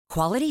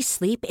Quality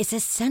sleep is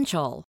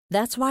essential.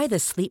 That's why the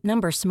Sleep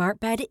Number Smart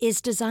Bed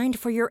is designed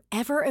for your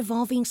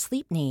ever-evolving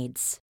sleep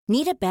needs.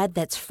 Need a bed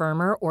that's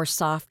firmer or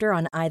softer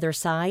on either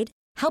side?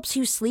 Helps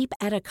you sleep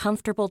at a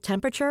comfortable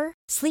temperature?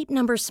 Sleep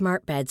Number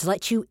Smart Beds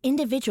let you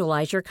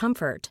individualize your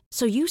comfort,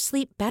 so you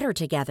sleep better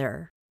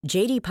together.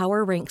 J.D.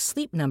 Power ranks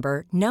Sleep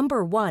Number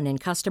number 1 in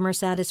customer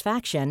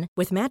satisfaction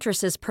with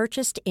mattresses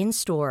purchased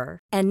in-store.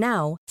 And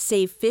now,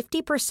 save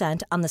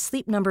 50% on the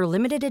Sleep Number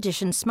Limited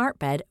Edition Smart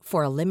Bed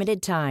for a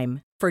limited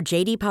time. For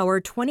J.D. Power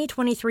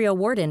 2023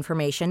 award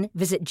information,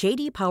 visit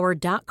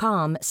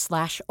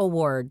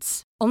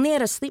jdpower.com/awards. Only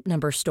at a Sleep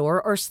Number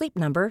store or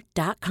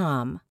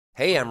sleepnumber.com.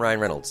 Hey, I'm Ryan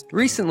Reynolds.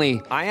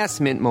 Recently, I asked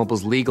Mint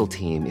Mobile's legal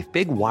team if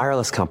big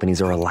wireless companies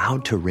are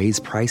allowed to raise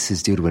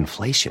prices due to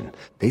inflation.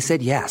 They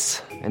said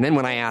yes. And then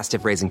when I asked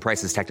if raising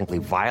prices technically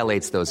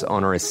violates those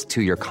onerous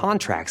 2-year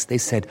contracts, they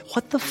said,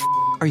 "What the f***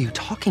 are you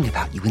talking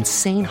about, you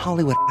insane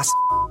Hollywood ass?"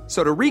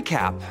 So to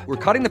recap, we're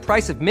cutting the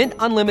price of Mint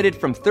Unlimited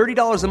from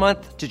 $30 a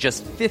month to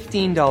just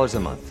 $15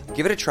 a month.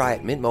 Give it a try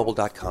at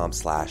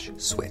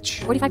mintmobile.com/switch.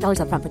 $45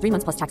 up front for 3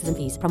 months plus taxes and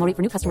fees. Promo rate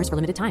for new customers for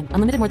limited time.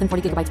 Unlimited more than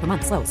 40 gigabytes per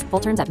month. Slows full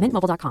terms at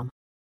mintmobile.com.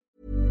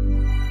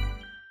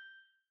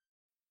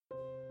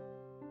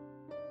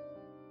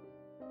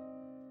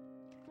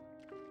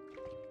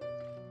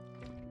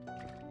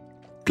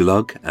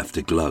 Glug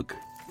after glug.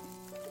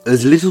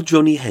 As little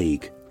Johnny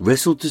Haig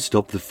wrestled to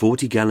stop the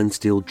 40-gallon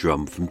steel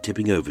drum from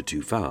tipping over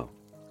too far,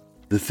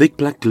 the thick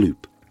black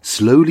gloop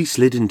slowly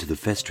slid into the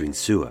festering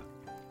sewer,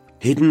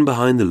 hidden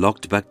behind the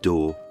locked back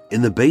door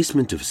in the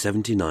basement of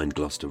 79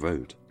 Gloucester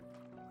Road.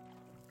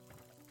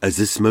 As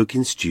the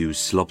smoking stew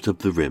slopped up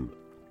the rim,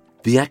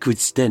 the acrid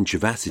stench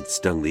of acid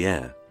stung the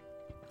air,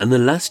 and the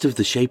last of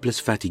the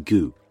shapeless fatty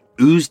goo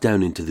oozed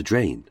down into the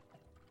drain.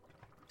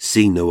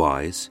 Seeing no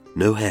eyes,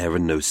 no hair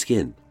and no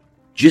skin,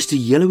 just a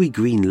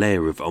yellowy-green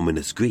layer of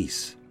ominous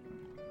grease.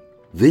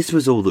 This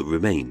was all that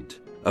remained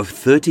of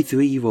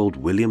 33-year-old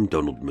William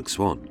Donald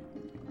McSwan.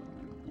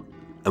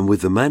 And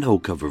with the manhole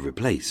cover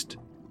replaced,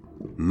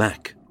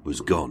 Mac was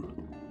gone.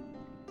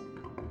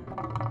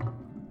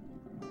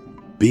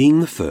 Being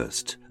the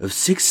first of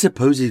 6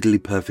 supposedly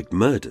perfect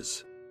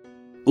murders,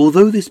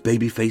 although this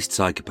baby-faced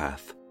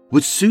psychopath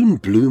would soon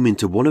bloom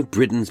into one of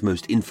Britain's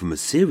most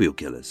infamous serial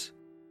killers.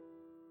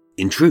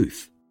 In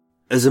truth,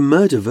 as a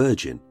murder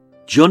virgin,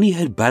 Johnny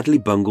had badly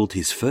bungled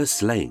his first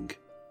slaying.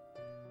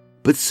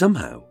 But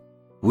somehow,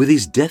 with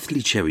his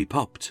deathly cherry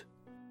popped,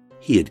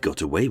 he had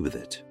got away with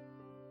it.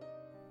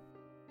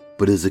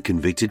 But as a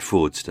convicted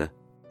fraudster,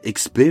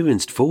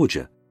 experienced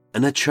forger,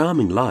 and a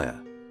charming liar,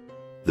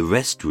 the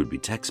rest would be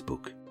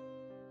textbook.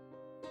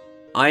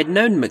 I had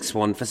known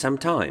McSwan for some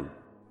time,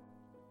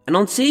 and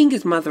on seeing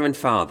his mother and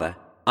father,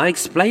 I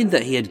explained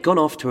that he had gone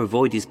off to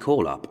avoid his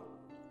call-up.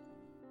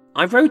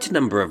 I wrote a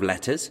number of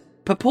letters,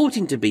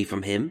 purporting to be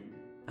from him,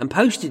 and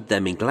posted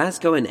them in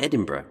Glasgow and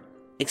Edinburgh,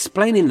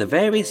 explaining the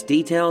various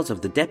details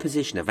of the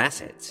deposition of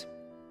assets,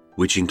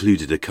 which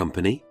included a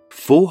company,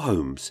 4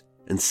 homes,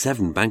 and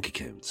 7 bank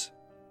accounts,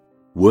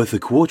 worth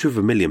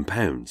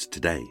 £250,000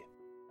 today.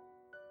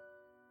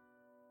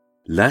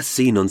 Last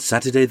seen on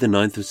Saturday the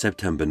 9th of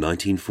September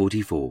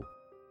 1944,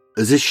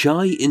 as a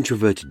shy,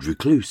 introverted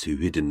recluse who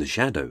hid in the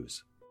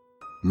shadows,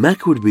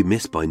 Mac would be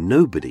missed by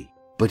nobody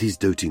but his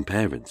doting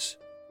parents,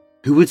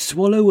 who would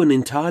swallow an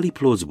entirely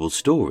plausible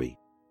story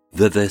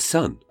that their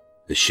son,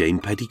 a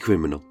shamed petty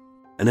criminal,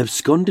 an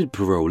absconded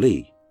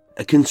parolee,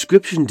 a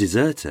conscription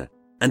deserter,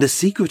 and a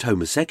secret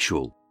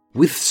homosexual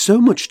with so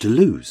much to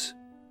lose,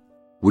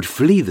 would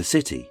flee the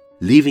city,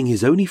 leaving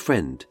his only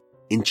friend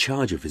in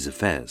charge of his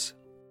affairs.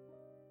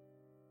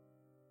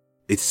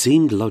 It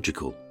seemed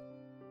logical,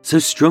 so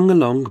strung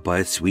along by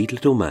a sweet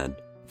little man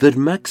that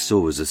Max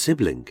saw as a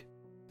sibling,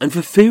 and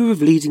for fear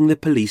of leading the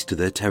police to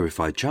their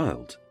terrified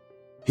child,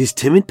 his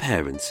timid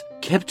parents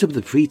kept up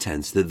the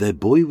pretense that their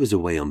boy was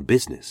away on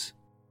business,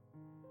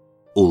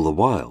 all the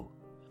while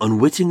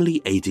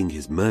unwittingly aiding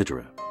his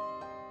murderer.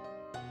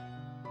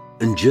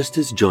 And just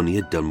as Johnny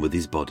had done with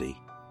his body,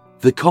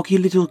 the cocky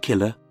little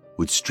killer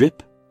would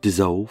strip,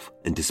 dissolve,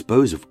 and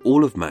dispose of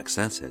all of Mac's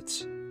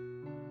assets,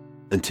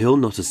 until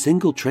not a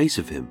single trace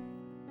of him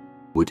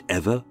would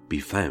ever be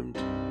found.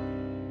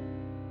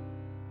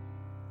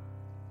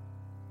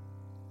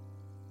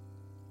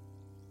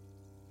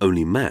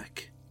 Only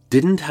Mac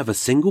didn't have a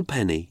single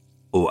penny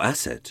or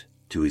asset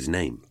to his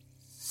name.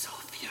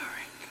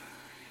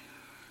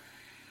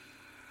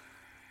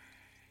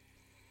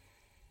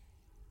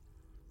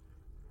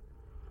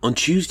 On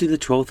Tuesday the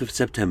 12th of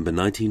September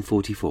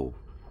 1944,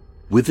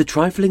 with the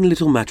trifling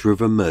little matter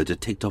of a murder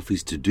ticked off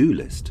his to-do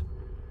list,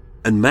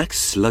 and Mac's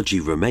sludgy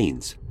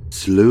remains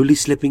slowly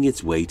slipping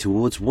its way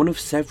towards one of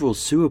several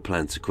sewer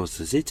plants across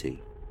the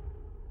city,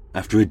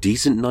 after a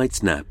decent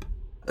night's nap,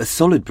 a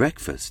solid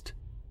breakfast,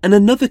 and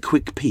another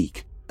quick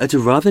peek at a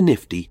rather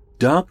nifty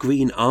dark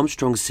green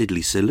Armstrong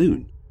Siddeley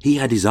saloon he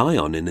had his eye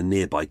on in a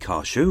nearby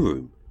car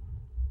showroom,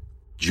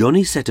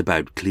 Johnny set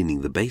about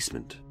cleaning the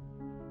basement.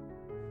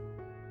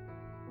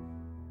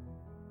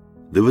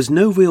 There was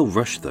no real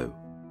rush though.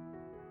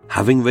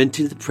 Having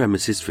rented the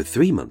premises for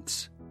 3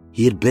 months,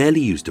 he had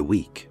barely used a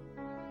week.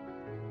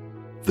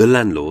 The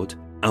landlord,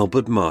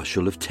 Albert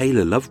Marshall of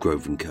Taylor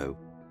Lovegrove & Co.,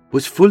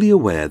 was fully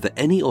aware that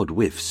any odd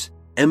whiffs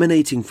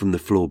emanating from the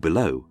floor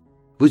below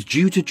was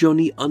due to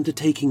Johnny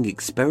undertaking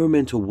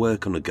experimental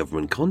work on a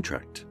government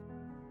contract.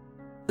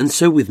 And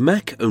so with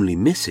Mac only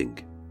missing,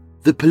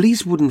 the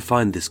police wouldn't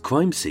find this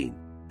crime scene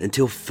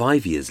until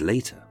 5 years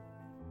later.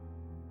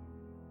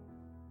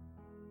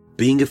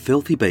 Being a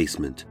filthy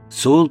basement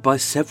soiled by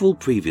several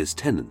previous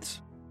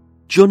tenants,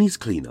 Johnny's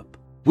cleanup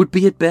would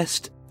be at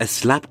best a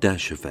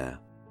slapdash affair.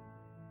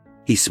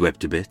 He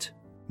swept a bit,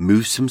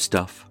 moved some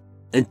stuff,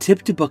 and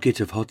tipped a bucket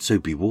of hot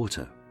soapy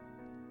water.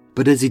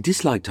 But as he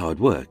disliked hard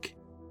work,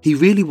 he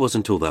really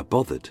wasn't all that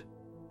bothered,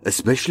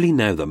 especially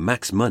now that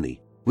Mac's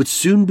money would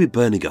soon be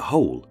burning a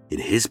hole in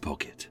his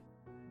pocket.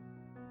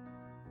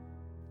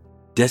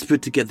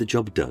 Desperate to get the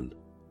job done,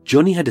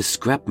 Johnny had a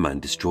scrap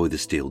man destroy the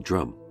steel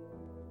drum.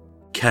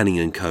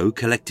 Canning & Co.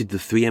 collected the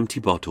 3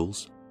 empty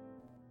bottles,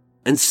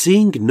 and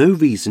seeing no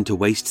reason to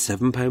waste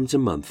 £7 a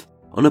month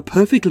on a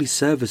perfectly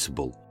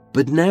serviceable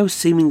but now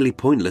seemingly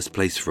pointless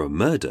place for a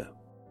murder,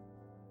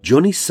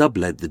 Johnny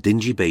sublet the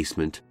dingy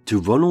basement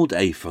to Ronald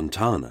A.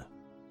 Fontana,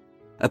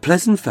 a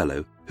pleasant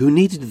fellow who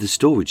needed the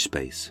storage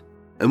space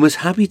and was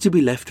happy to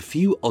be left a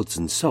few odds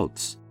and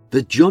sods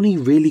that Johnny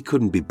really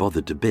couldn't be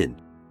bothered to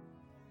bin.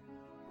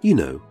 You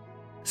know,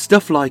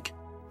 stuff like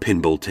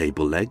pinball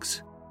table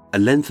legs, a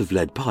length of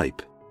lead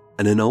pipe,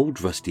 and an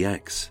old rusty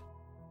axe.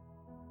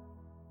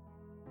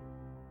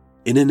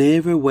 In an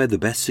era where the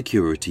best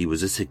security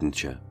was a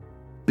signature,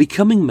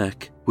 becoming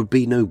Mac would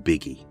be no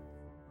biggie.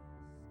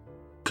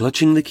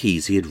 Clutching the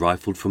keys he had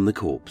rifled from the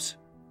corpse,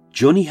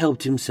 Johnny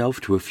helped himself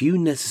to a few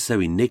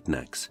necessary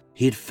knickknacks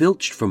he had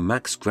filched from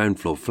Mac's ground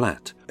floor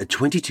flat at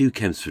 22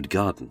 Kempsford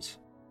Gardens.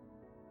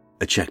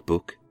 A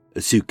checkbook,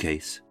 a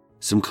suitcase,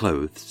 some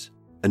clothes,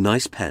 a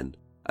nice pen,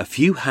 a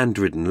few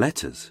handwritten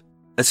letters,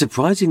 a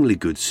surprisingly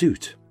good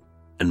suit,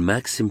 and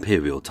Mac's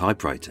imperial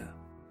typewriter.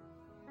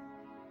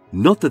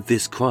 Not that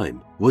this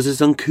crime was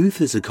as uncouth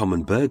as a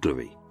common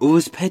burglary or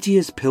as petty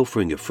as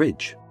pilfering a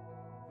fridge.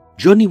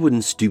 Johnny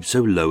wouldn't stoop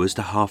so low as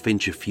to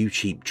half-inch a few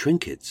cheap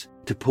trinkets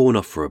to pawn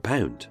off for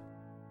 £1.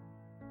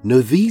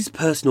 No, these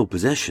personal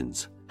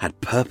possessions had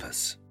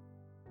purpose.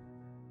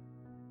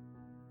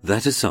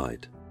 That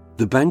aside,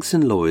 the banks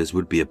and lawyers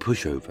would be a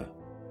pushover.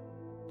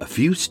 A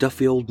few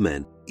stuffy old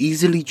men,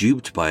 easily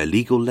duped by a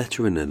legal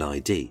letter and an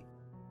ID,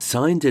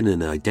 signed in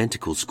an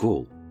identical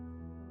scrawl.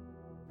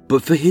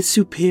 But for his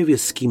superior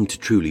scheme to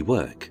truly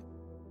work,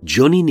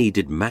 Johnny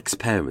needed Mac's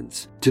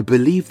parents to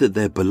believe that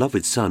their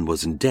beloved son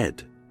wasn't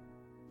dead,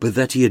 but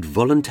that he had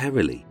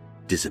voluntarily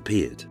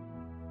disappeared.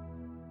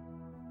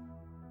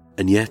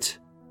 And yet,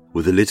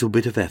 with a little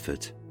bit of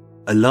effort,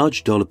 a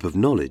large dollop of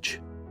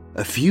knowledge,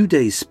 a few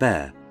days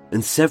spare,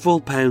 and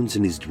several pounds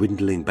in his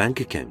dwindling bank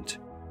account,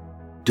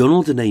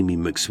 Donald and Amy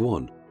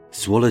McSwan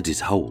swallowed it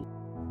whole.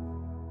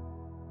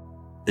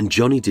 And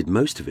Johnny did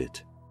most of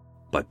it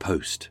by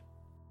post.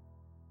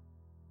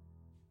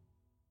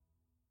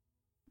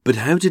 But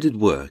how did it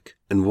work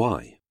and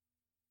why?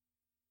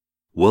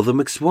 Well, the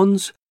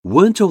McSwans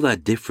weren't all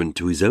that different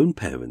to his own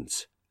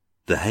parents,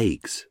 the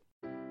Haigs.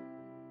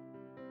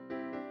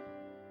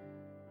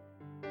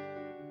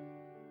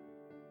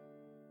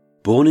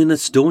 Born in a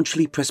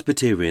staunchly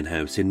Presbyterian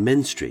house in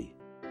Menstrie,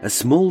 a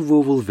small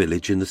rural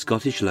village in the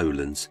Scottish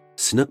lowlands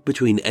snuck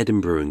between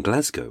Edinburgh and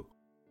Glasgow,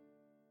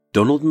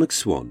 Donald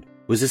McSwan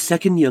was the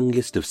second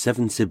youngest of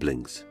 7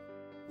 siblings,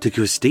 to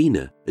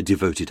Christina, a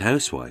devoted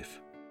housewife,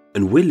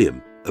 and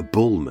William, a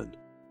bullman,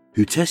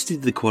 who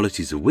tested the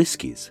qualities of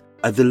whiskies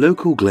at the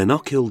local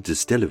Glenockhill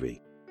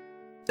distillery,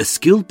 a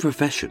skilled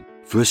profession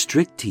for a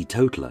strict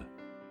teetotaler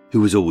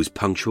who was always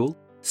punctual,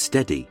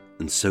 steady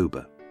and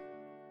sober.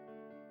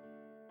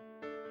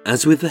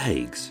 As with the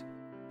Haigs,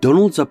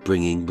 Donald's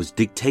upbringing was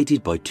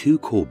dictated by 2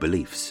 core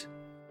beliefs: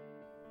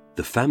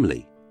 the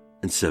family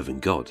and serving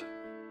God.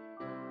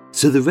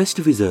 So the rest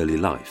of his early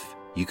life,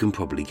 you can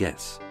probably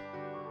guess.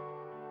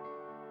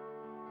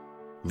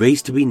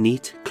 Raised to be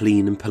neat,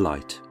 clean and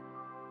polite.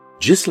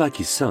 Just like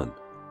his son,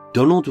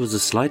 Donald was a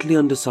slightly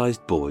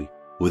undersized boy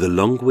with a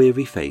long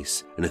weary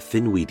face and a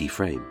thin weedy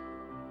frame.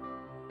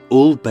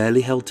 All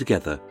barely held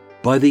together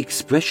by the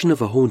expression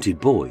of a haunted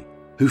boy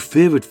who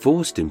fear had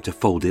forced him to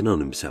fold in on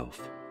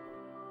himself,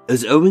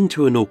 as owing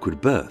to an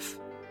awkward birth,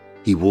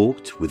 he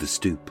walked with a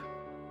stoop.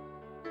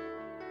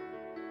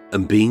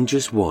 And being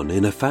just one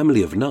in a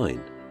family of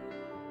 9,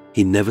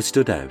 he never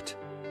stood out,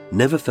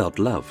 never felt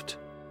loved,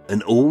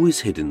 and always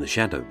hid in the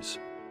shadows.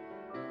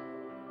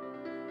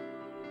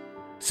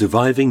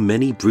 Surviving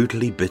many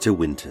brutally bitter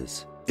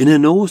winters in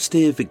an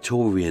austere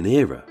Victorian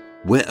era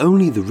where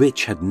only the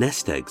rich had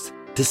nest eggs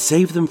to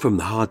save them from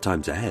the hard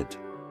times ahead.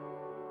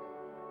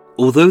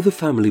 Although the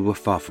family were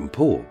far from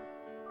poor,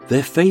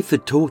 their faith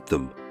had taught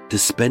them to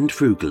spend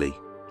frugally,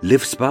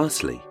 live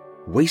sparsely,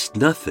 waste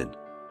nothing,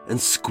 and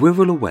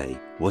squirrel away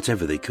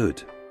whatever they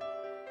could.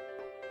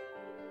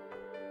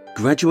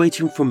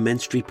 Graduating from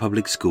Menstrie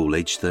Public School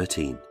aged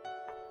 13,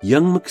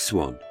 young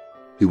McSwan,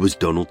 who was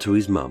Donald to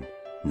his mum,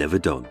 never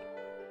Don,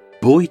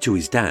 boy to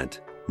his dad,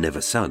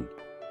 never son,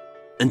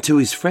 and to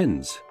his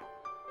friends,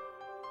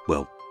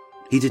 well,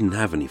 he didn't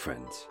have any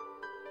friends.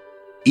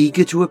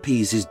 Eager to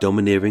appease his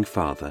domineering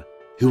father,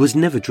 who was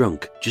never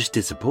drunk, just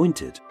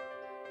disappointed,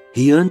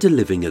 he earned a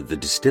living at the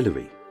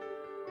distillery.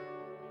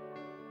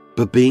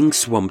 But being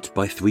swamped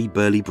by 3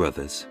 burly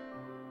brothers,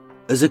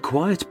 as a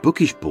quiet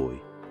bookish boy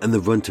and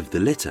the runt of the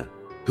litter,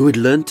 who had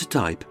learned to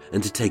type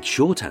and to take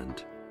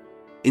shorthand,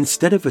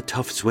 instead of a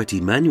tough sweaty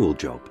manual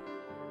job,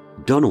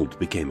 Donald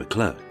became a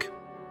clerk.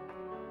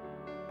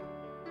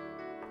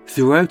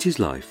 Throughout his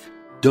life,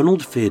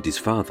 Donald feared his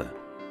father,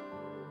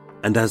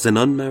 and as an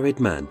unmarried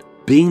man,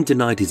 being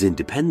denied his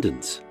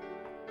independence,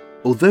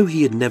 although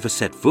he had never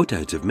set foot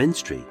out of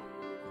Menstrie,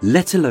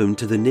 let alone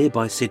to the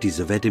nearby cities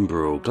of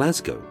Edinburgh or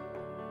Glasgow.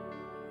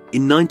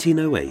 In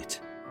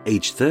 1908,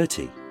 aged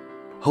 30,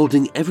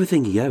 holding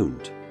everything he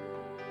owned,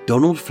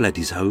 Donald fled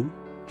his home,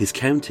 his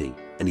county,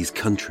 and his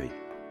country,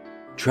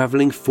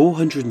 travelling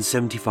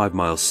 475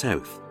 miles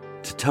south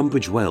to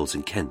Tunbridge Wells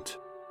in Kent.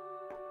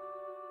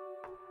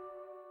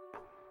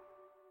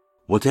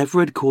 Whatever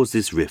had caused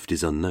this rift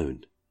is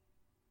unknown.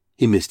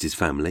 He missed his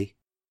family,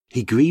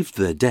 he grieved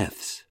their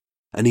deaths,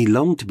 and he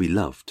longed to be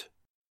loved.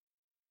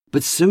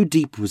 But so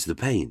deep was the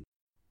pain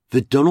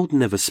that Donald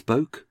never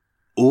spoke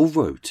or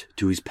wrote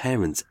to his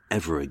parents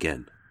ever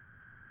again.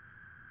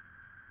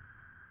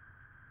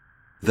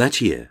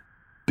 That year,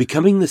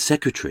 becoming the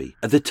secretary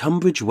at the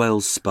Tunbridge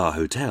Wells Spa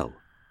Hotel,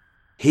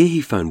 here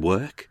he found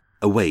work,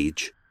 a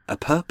wage, a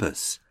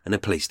purpose, and a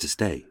place to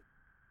stay,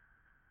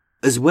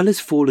 as well as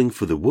falling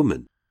for the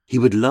woman he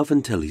would love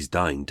until his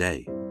dying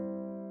day.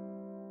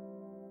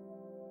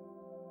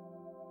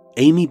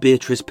 Amy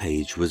Beatrice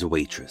Page was a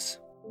waitress.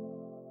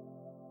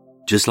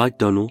 Just like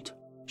Donald,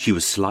 she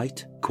was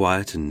slight,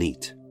 quiet, and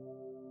neat.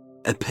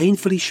 A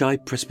painfully shy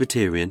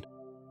Presbyterian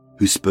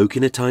who spoke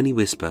in a tiny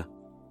whisper,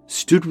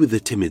 stood with a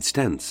timid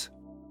stance,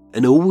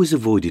 and always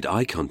avoided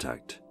eye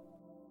contact.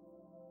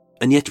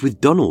 And yet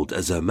with Donald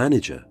as her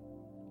manager,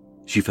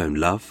 she found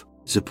love,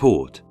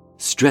 support,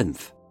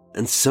 strength,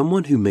 and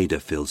someone who made her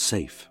feel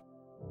safe.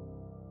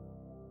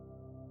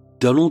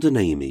 Donald and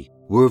Amy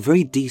were a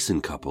very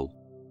decent couple,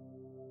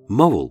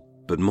 moral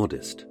but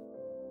modest,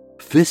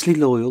 fiercely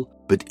loyal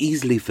but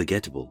easily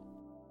forgettable.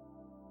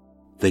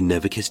 They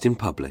never kissed in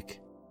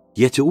public,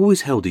 yet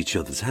always held each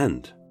other's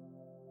hand.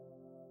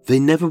 They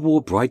never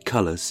wore bright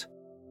colours,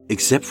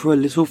 except for a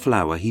little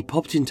flower he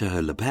popped into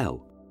her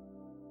lapel.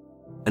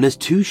 And as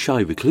 2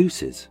 shy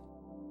recluses,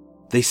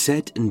 they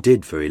said and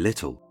did very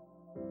little,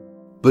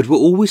 but were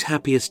always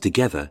happiest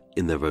together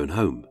in their own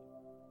home,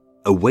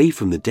 away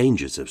from the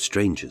dangers of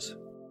strangers.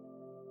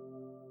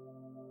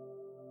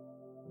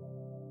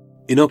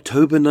 In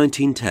October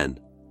 1910,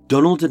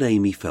 Donald and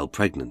Amy fell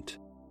pregnant.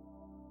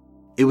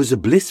 It was a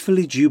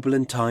blissfully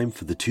jubilant time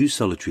for the 2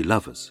 solitary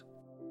lovers,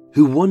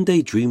 who one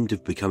day dreamed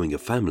of becoming a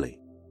family.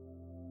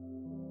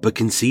 But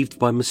conceived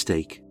by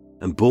mistake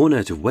and born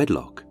out of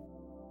wedlock,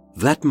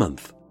 that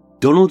month,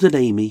 Donald and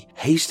Amy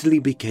hastily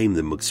became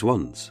the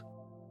McSwans,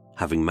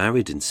 having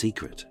married in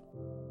secret.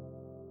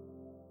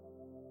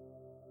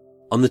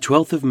 On the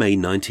 12th of May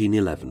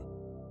 1911,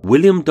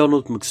 William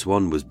Donald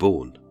McSwan was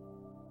born.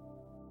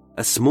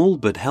 A small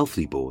but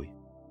healthy boy,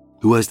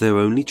 who as their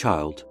only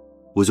child,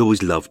 was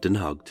always loved and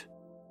hugged,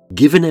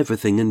 given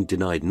everything and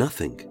denied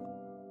nothing,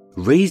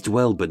 raised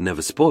well but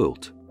never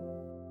spoilt.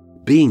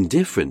 Being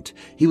different,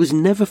 he was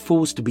never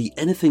forced to be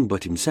anything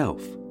but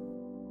himself.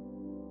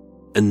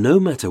 And no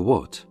matter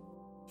what,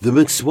 the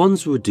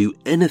McSwans would do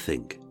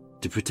anything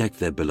to protect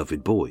their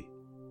beloved boy.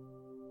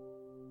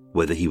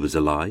 Whether he was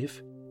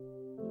alive,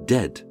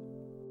 dead,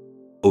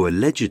 or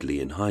allegedly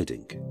in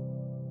hiding.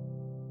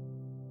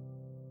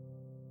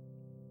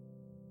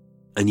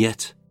 And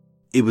yet,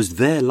 it was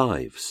their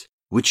lives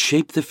which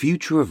shaped the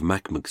future of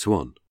Mac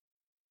McSwan,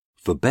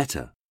 for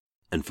better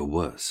and for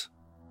worse.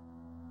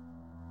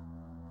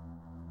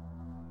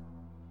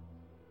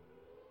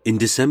 In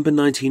December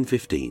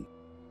 1915,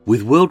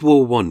 with World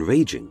War I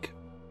raging,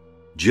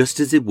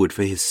 just as it would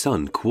for his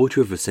son quarter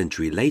of a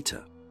century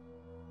later,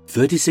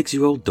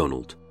 36-year-old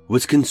Donald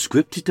was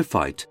conscripted to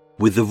fight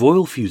with the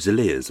Royal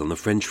Fusiliers on the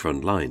French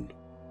front line.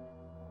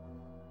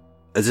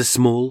 As a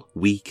small,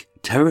 weak,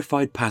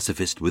 terrified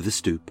pacifist with a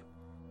stoop,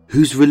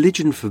 whose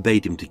religion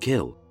forbade him to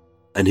kill,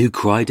 and who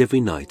cried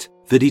every night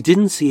that he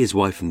didn't see his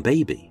wife and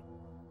baby,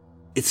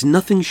 it's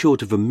nothing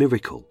short of a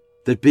miracle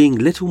that, being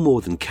little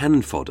more than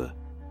cannon fodder,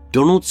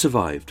 Donald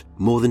survived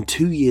more than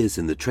 2 years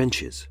in the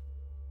trenches.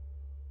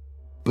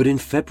 But in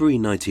February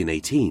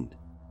 1918,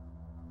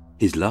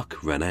 his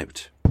luck ran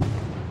out.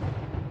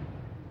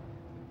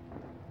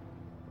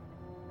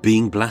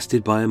 Being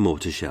blasted by a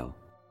mortar shell,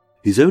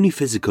 his only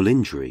physical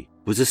injury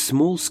was a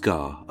small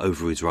scar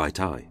over his right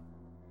eye.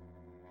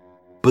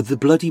 But the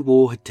bloody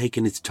war had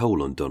taken its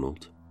toll on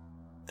Donald,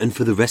 and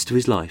for the rest of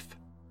his life,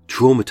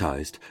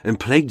 traumatized and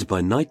plagued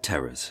by night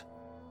terrors,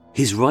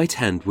 his right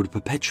hand would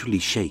perpetually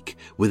shake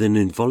with an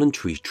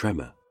involuntary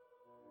tremor,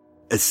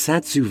 a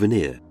sad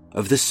souvenir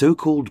of the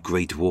so-called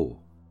Great War.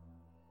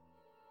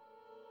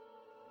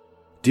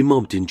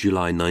 demobbed in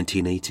July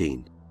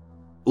 1918,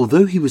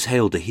 although he was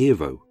hailed a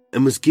hero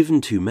and was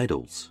given 2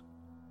 medals.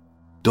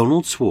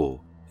 Donald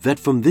swore that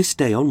from this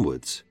day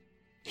onwards,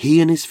 he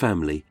and his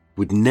family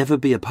would never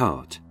be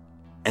apart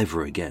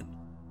ever again.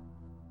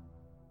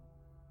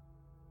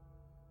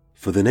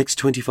 For the next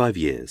 25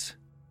 years,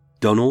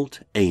 Donald,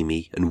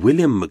 Amy, and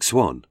William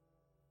McSwan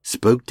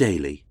spoke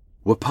daily,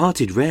 were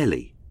parted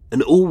rarely,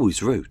 and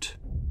always wrote.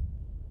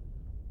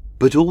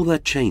 But all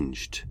that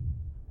changed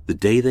the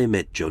day they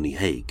met Johnny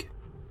Haigh.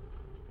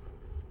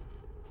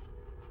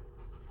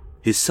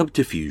 His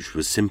subterfuge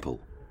was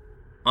simple.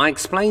 I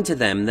explained to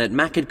them that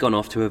Mac had gone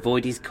off to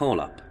avoid his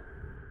call-up.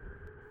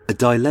 A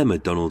dilemma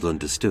Donald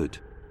understood,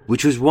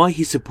 which was why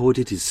he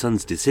supported his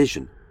son's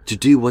decision to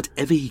do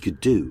whatever he could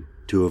do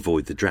to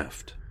avoid the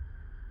draft.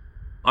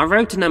 I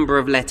wrote a number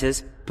of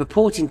letters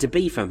purporting to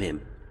be from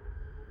him.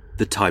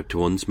 The typed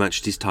ones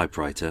matched his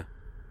typewriter.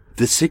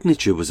 The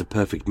signature was a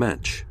perfect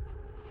match,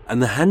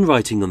 and the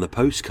handwriting on the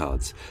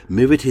postcards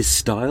mirrored his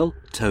style,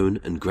 tone,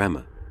 and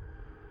grammar.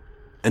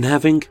 And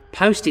having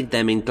posted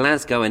them in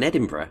Glasgow and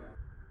Edinburgh,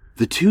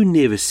 the 2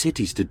 nearest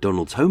cities to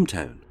Donald's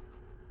hometown,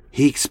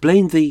 he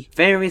explained the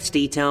various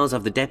details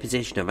of the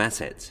deposition of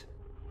assets,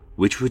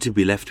 which were to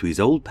be left to his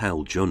old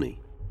pal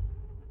Johnny.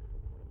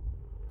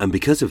 And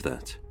because of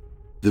that,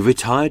 the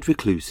retired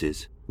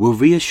recluses were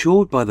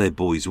reassured by their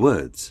boy's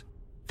words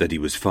that he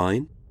was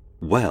fine,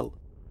 well,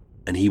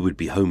 and he would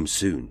be home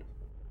soon,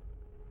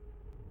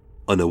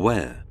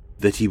 unaware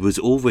that he was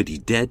already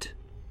dead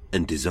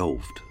and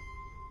dissolved.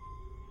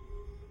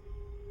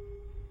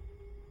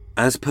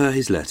 As per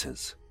his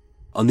letters,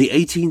 on the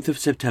 18th of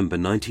September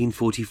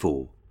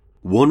 1944,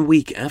 1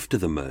 week after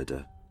the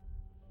murder,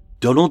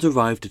 Donald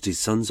arrived at his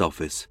son's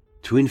office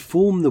to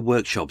inform the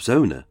workshop's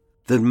owner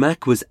that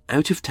Mac was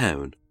out of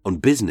town on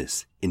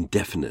business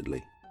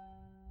indefinitely.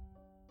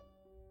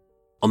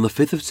 On the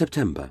 5th of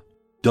September,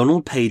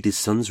 Donald paid his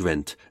son's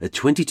rent at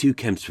 22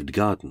 Kempsford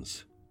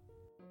Gardens.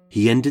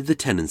 He ended the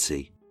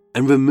tenancy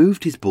and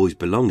removed his boy's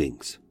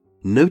belongings,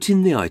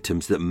 noting the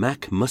items that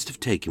Mac must have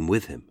taken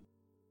with him: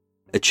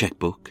 a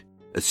checkbook,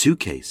 a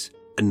suitcase,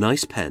 a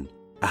nice pen,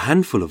 a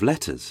handful of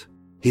letters,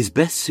 his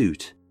best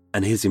suit,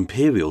 and his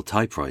imperial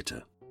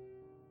typewriter.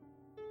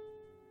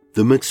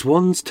 The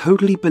McSwans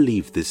totally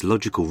believed this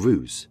logical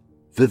ruse,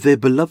 that their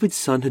beloved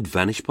son had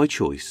vanished by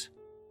choice,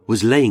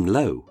 was laying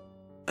low,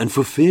 and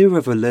for fear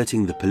of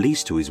alerting the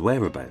police to his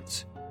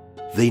whereabouts,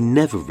 they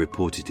never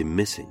reported him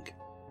missing.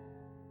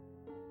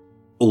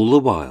 All the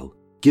while,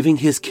 giving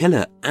his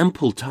killer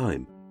ample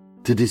time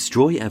to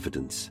destroy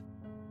evidence,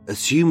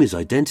 assume his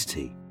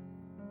identity,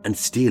 and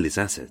steal his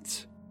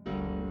assets.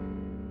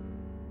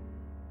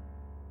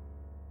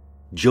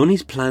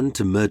 Johnny's plan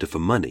to murder for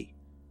money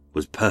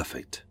was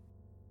perfect.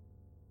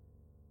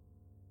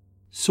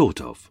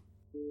 Sort of.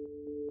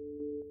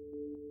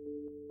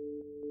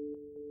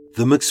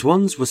 The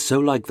McSwans were so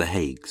like the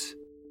Haighs.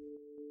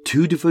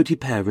 2 devoted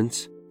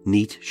parents,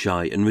 neat,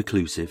 shy, and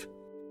reclusive,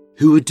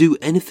 who would do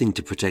anything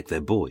to protect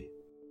their boy.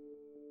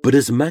 But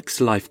as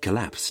Mac's life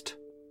collapsed,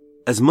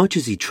 as much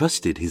as he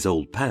trusted his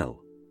old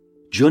pal,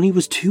 Johnny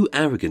was too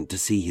arrogant to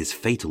see his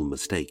fatal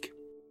mistake.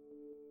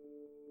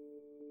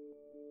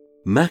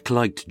 Mac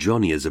liked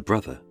Johnny as a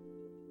brother,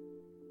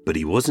 but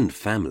he wasn't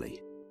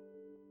family.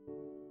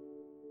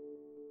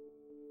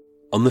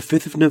 On the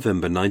 5th of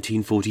November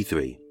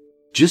 1943,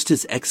 just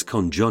as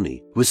ex-con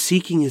Johnny was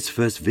seeking his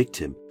first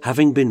victim,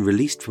 having been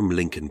released from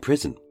Lincoln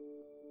Prison,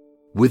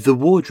 with the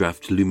war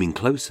draft looming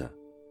closer,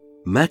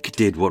 Mac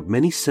did what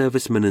many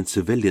servicemen and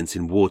civilians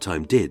in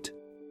wartime did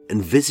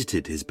and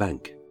visited his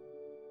bank,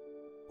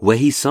 where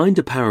he signed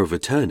a power of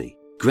attorney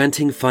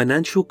granting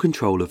financial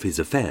control of his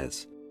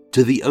affairs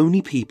to the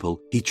only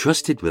people he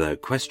trusted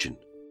without question: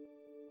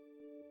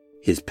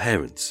 his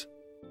parents.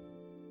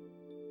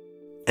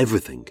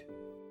 Everything,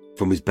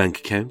 from his bank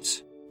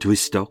accounts, to his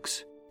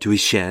stocks, to his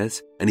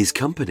shares and his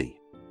company.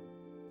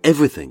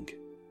 Everything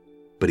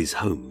but his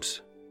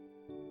homes.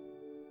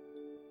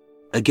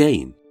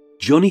 Again,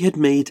 Johnny had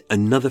made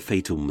another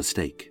fatal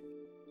mistake,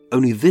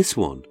 only this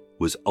one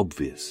was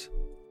obvious.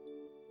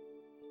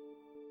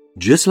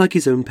 Just like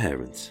his own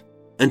parents,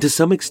 and to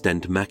some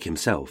extent Mac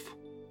himself,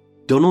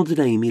 Donald and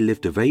Amy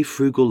lived a very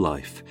frugal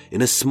life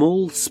in a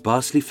small,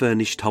 sparsely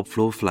furnished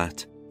top-floor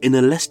flat in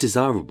a less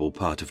desirable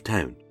part of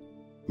town,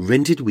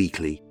 rented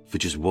weekly for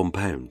just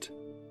 £1.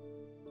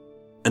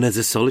 And as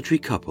a solitary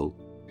couple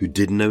who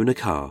didn't own a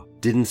car,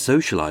 didn't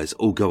socialise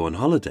or go on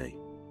holiday,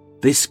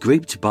 they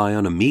scraped by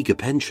on a meagre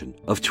pension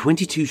of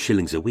 22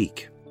 shillings a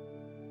week.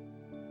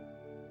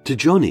 To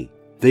Johnny,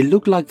 they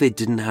looked like they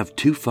didn't have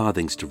 2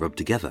 farthings to rub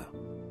together.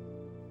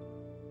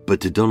 But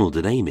to Donald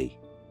and Amy,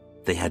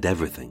 they had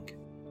everything: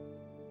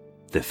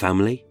 their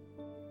family,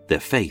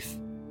 their faith,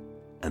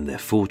 and their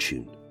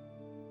fortune.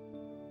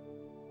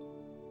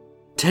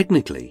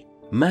 Technically,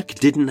 Mac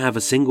didn't have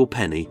a single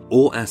penny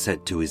or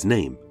asset to his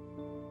name,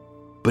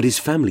 but his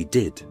family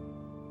did.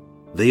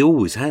 They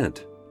always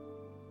had.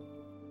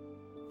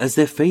 As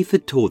their faith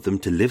had taught them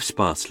to live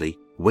sparsely,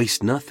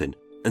 waste nothing,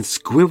 and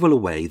squirrel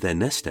away their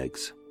nest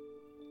eggs,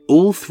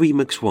 all 3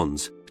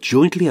 McSwans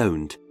jointly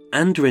owned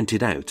and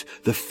rented out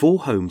the 4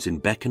 homes in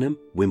Beckenham,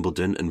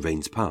 Wimbledon and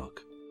Raynes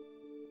Park.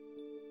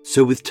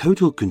 So with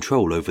total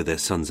control over their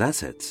son's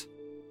assets,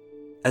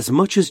 as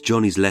much as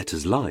Johnny's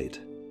letters lied,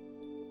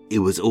 it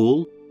was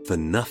all for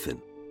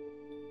nothing.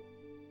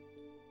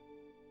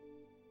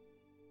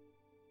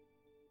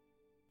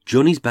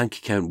 Johnny's bank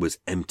account was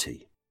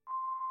empty.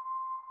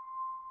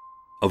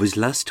 Of his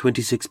last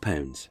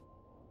 £26,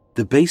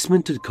 the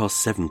basement had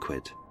cost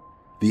 £7,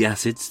 the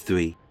acids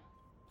 3,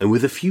 and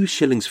with a few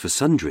shillings for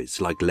sundries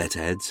like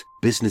letterheads,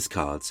 business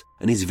cards,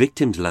 and his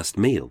victim's last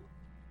meal,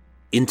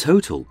 in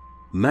total,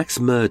 Mac's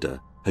murder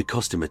had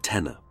cost him a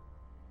tenner.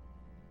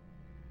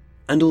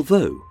 And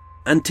although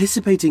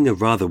anticipating a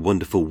rather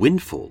wonderful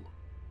windfall,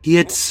 he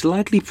had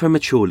slightly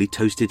prematurely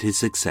toasted his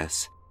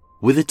success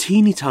with a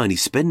teeny-tiny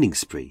spending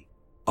spree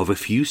of a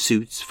few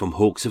suits from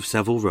Hawks of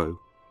Savile Row,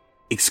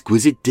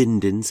 exquisite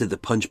din-dins at the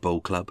Punch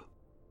Bowl Club,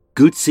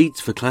 good seats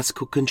for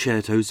classical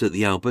concertos at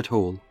the Albert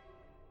Hall,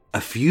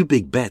 a few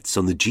big bets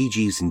on the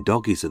GGs and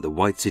Doggies at the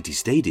White City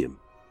Stadium,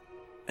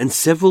 and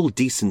several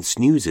decent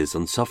snoozes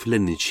on soft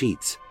linen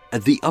sheets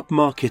at the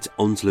upmarket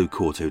Onslow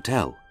Court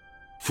Hotel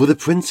for the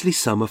princely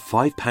sum of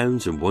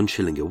 £5 and 1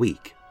 shilling a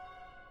week,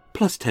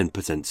 plus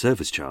 10%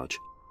 service charge,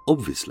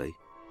 obviously.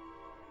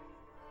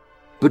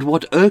 But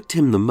what irked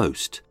him the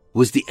most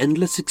was the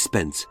endless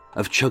expense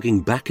of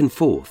chugging back and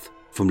forth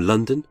from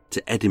London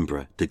to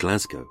Edinburgh to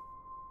Glasgow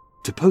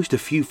to post a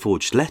few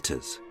forged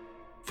letters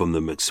from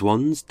the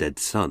McSwan's dead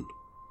son.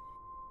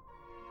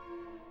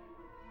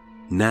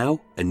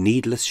 Now a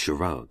needless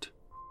charade,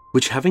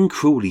 which having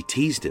cruelly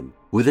teased him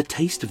with a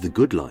taste of the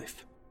good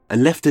life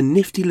and left a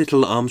nifty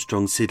little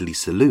Armstrong Siddeley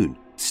saloon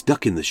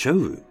stuck in the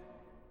showroom,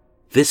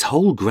 this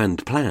whole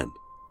grand plan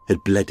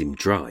had bled him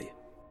dry.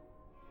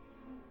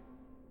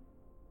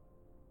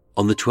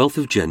 On the 12th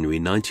of January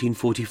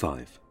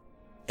 1945,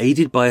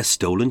 aided by a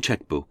stolen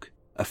checkbook,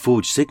 a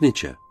forged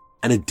signature,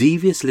 and a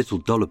devious little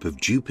dollop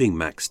of duping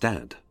Mac's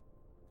dad,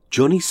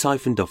 Johnny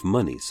siphoned off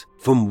monies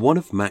from one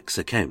of Mac's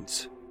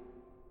accounts,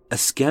 a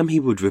scam he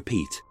would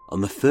repeat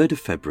on the 3rd of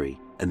February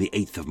and the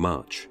 8th of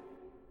March,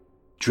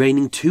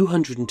 draining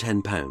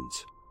 £210,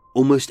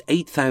 almost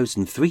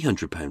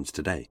 £8,300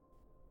 today.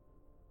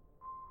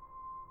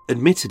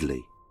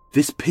 Admittedly,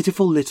 this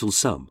pitiful little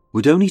sum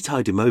would only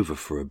tide him over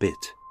for a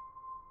bit.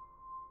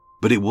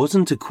 But it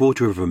wasn't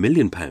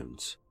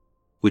 £250,000,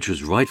 which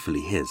was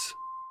rightfully his.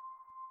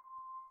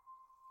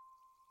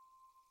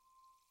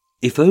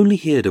 If only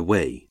he had a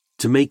way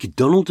to make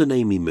Donald and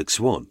Amy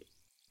McSwan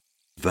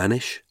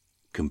vanish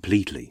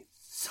completely.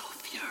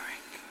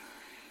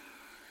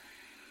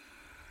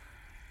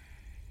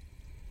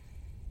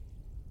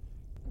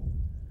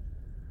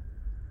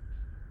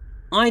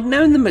 I'd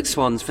known the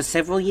McSwans for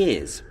several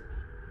years.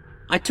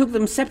 I took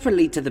them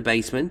separately to the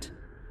basement,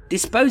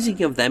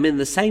 disposing of them in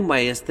the same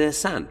way as their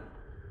son.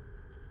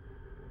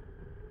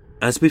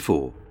 As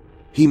before,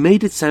 he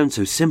made it sound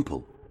so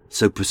simple,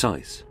 so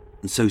precise,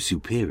 and so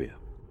superior.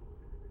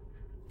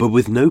 But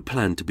with no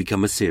plan to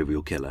become a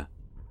serial killer,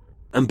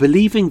 and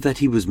believing that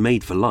he was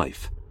made for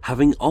life,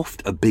 having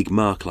offed a big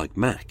mark like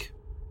Mac,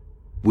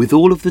 with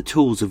all of the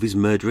tools of his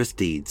murderous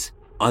deeds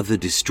either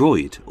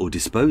destroyed or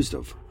disposed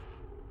of,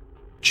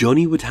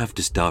 Johnny would have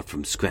to start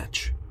from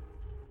scratch.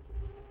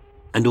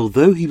 And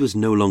although he was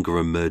no longer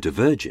a murder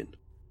virgin,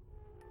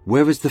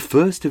 whereas the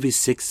first of his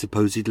 6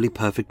 supposedly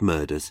perfect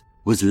murders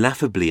was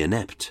laughably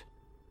inept,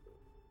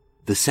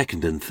 the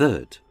second and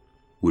third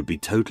would be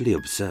totally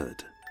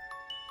absurd.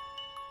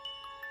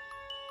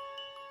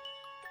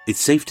 It's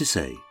safe to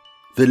say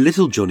that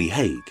little Johnny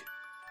Haigh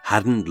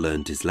hadn't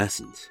learned his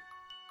lessons.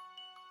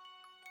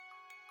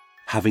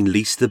 Having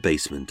leased the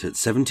basement at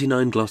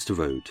 79 Gloucester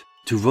Road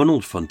to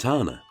Ronald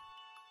Fontana,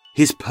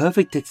 his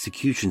perfect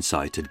execution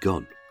site had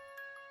gone.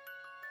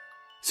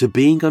 So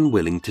being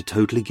unwilling to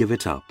totally give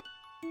it up,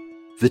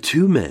 the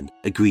 2 men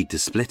agreed to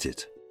split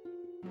it.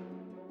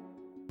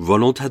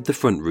 Ronald had the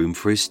front room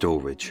for his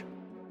storage,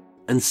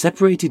 and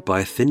separated by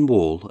a thin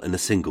wall and a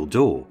single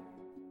door,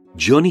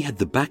 Johnny had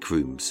the back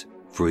rooms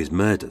for his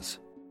murders.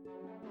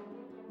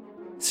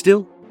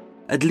 Still,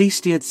 at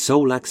least he had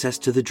sole access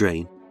to the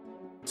drain,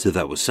 so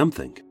that was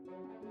something.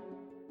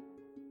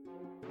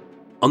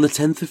 On the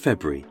 10th of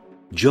February,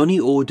 Johnny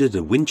ordered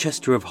a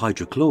Winchester of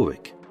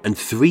hydrochloric and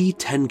 3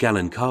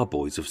 10-gallon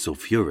carboys of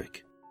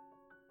sulfuric.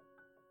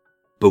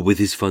 But with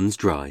his funds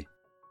dry,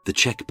 the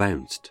check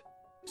bounced,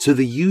 so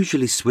the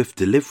usually swift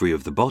delivery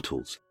of the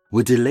bottles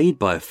were delayed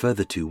by a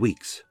further 2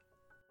 weeks,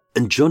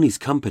 and Johnny's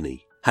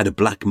company had a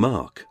black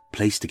mark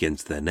placed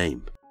against their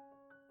name.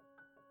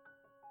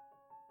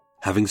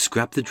 Having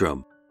scrapped the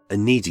drum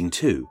and needing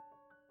 2,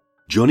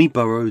 Johnny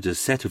borrowed a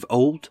set of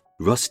old,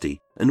 rusty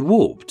and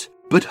warped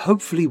but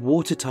hopefully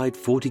watertight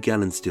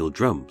 40-gallon steel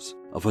drums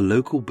of a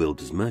local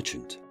builder's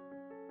merchant.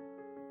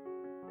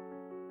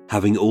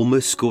 Having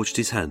almost scorched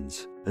his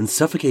hands and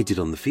suffocated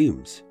on the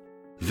fumes,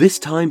 this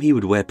time he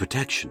would wear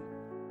protection.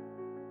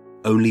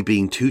 Only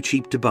being too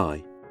cheap to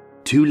buy,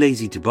 too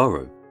lazy to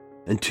borrow,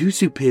 and too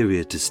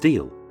superior to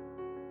steal,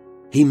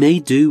 he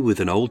made do with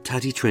an old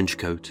tatty trench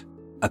coat,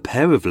 a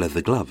pair of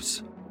leather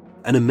gloves,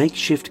 and a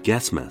makeshift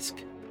gas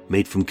mask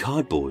made from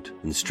cardboard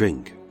and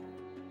string.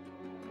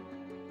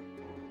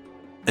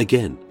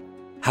 Again,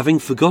 having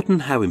forgotten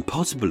how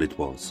impossible it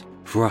was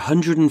for a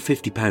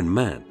 £150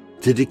 man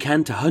to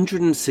decant a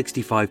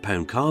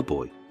 £165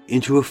 carboy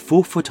into a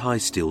 4-foot-high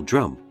steel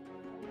drum,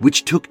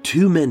 which took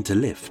 2 men to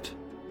lift.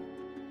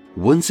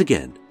 Once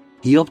again,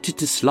 he opted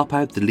to slop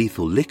out the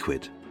lethal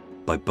liquid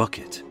by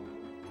bucket.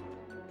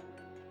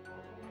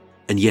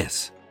 And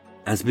yes,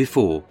 as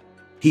before,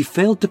 he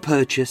failed to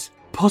purchase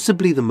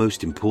possibly the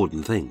most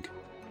important thing: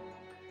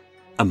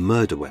 a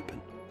murder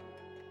weapon.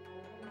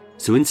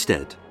 So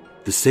instead,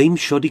 the same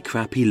shoddy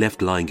crap he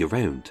left lying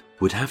around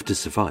would have to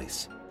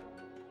suffice: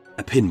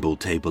 a pinball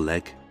table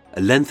leg,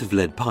 a length of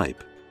lead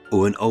pipe,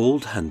 or an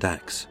old hand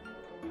axe.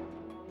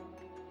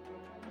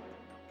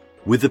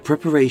 With the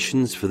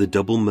preparations for the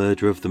double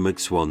murder of the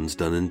McSwans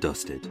done and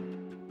dusted,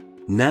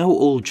 now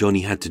all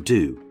Johnny had to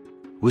do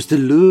was to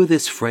lure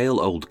this frail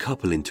old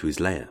couple into his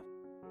lair,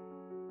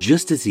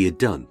 just as he had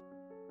done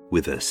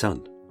with her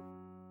son.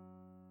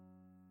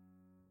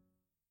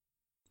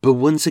 But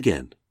once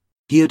again,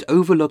 he had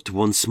overlooked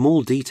one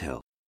small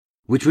detail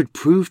which would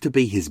prove to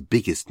be his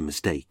biggest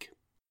mistake.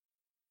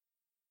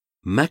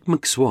 Mac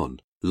McSwan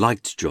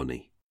liked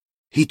Johnny.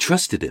 He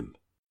trusted him.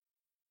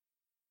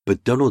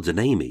 But Donald and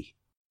Amy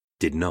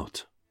did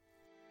not.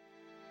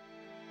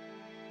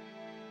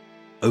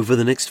 Over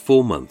the next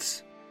 4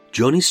 months,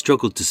 Johnny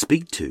struggled to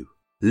speak to,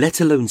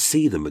 let alone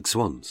see the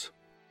McSwans.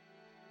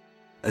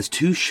 As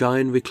 2 shy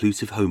and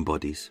reclusive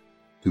homebodies,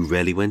 who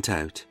rarely went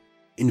out,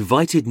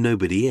 invited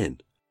nobody in,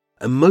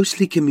 and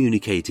mostly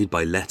communicated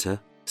by letter,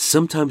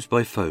 sometimes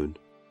by phone,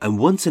 and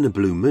once in a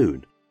blue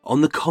moon,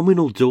 on the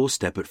communal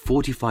doorstep at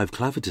 45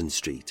 Claverton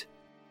Street.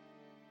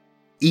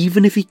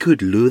 Even if he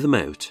could lure them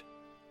out,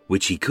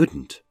 which he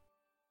couldn't,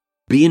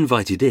 be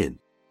invited in,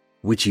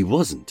 which he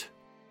wasn't,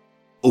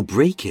 or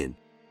break in,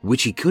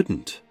 which he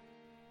couldn't,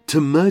 to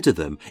murder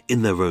them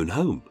in their own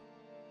home.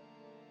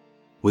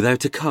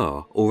 Without a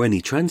car or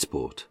any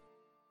transport,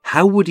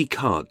 how would he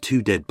cart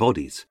 2 dead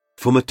bodies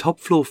from a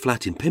top-floor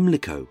flat in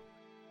Pimlico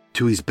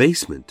to his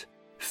basement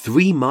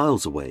 3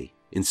 miles away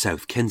in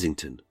South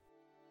Kensington?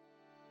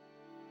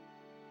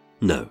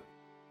 No,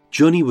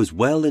 Johnny was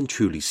well and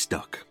truly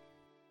stuck.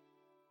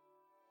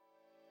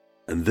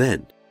 And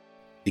then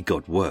it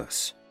got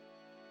worse.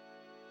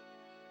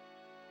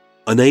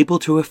 Unable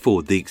to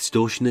afford the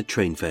extortionate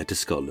train fare to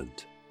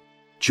Scotland,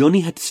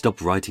 Johnny had to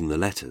stop writing the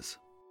letters.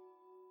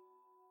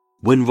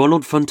 When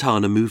Ronald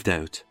Fontana moved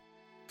out,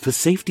 for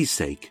safety's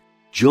sake,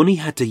 Johnny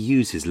had to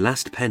use his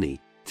last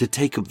penny to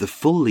take up the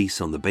full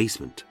lease on the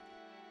basement.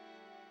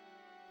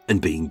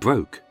 And being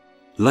broke,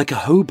 like a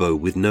hobo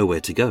with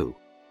nowhere to go,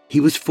 he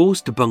was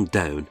forced to bunk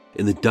down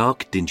in the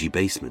dark, dingy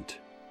basement,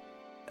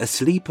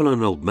 asleep on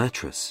an old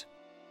mattress,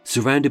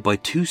 surrounded by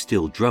 2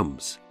 steel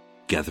drums,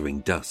 gathering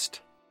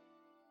dust.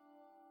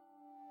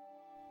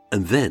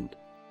 And then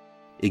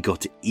it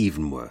got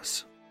even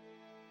worse.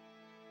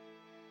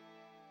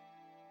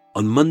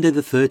 On Monday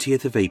the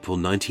 30th of April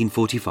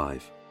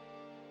 1945,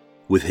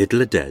 with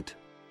Hitler dead,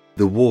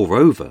 the war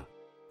over,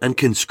 and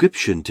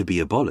conscription to be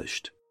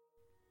abolished,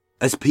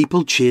 as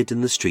people cheered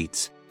in the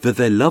streets that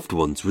their loved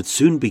ones would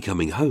soon be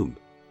coming home,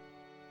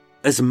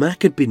 as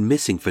Mac had been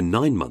missing for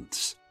 9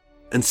 months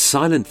and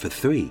silent for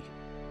 3,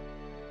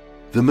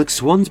 the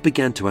McSwans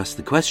began to ask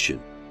the question,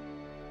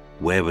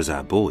 where was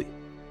our boy?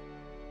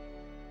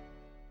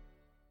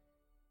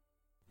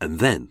 And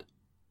then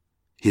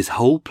his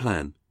whole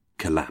plan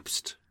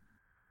collapsed.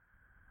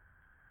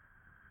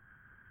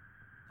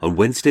 On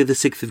Wednesday the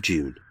 6th of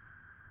June,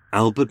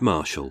 Albert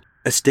Marshall,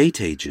 estate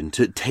agent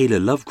at Taylor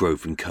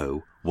Lovegrove &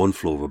 Co., 1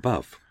 floor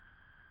above,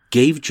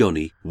 gave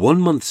Johnny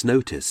 1 month's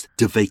notice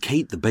to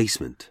vacate the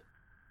basement.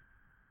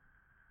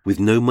 With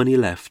no money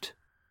left,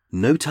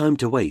 no time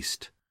to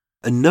waste,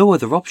 and no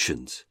other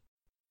options,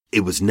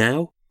 it was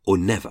now or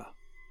never.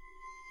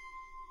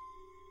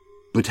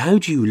 But how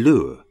do you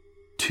lure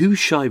 2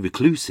 shy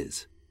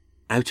recluses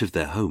out of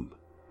their home?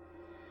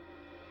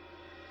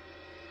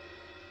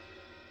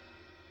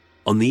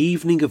 On the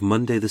evening of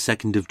Monday the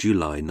 2nd of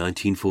July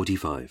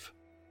 1945,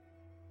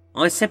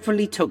 I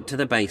separately took to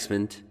the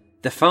basement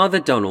the father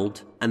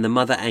Donald and the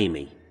mother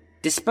Amy,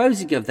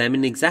 disposing of them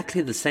in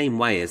exactly the same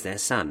way as their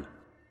son.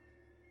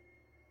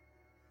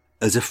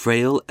 As a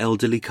frail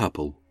elderly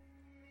couple,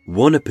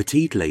 one a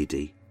petite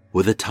lady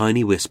with a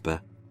tiny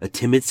whisper, a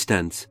timid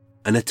stance,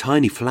 and a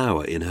tiny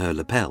flower in her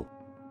lapel,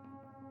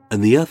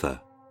 and the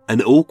other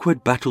an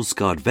awkward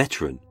battle-scarred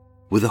veteran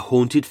with a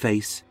haunted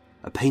face,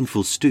 a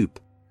painful stoop,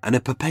 and a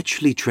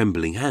perpetually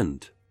trembling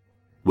hand,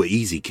 were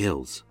easy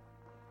kills.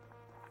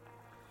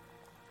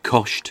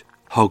 Coshed,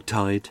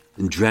 hog-tied,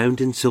 and drowned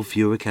in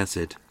sulphuric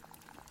acid,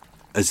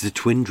 as the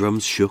twin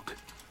drums shook,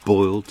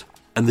 boiled,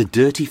 and the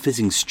dirty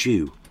fizzing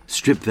stew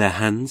stripped their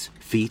hands,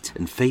 feet,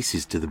 and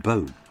faces to the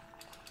bone,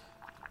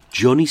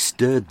 Johnny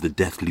stirred the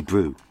deathly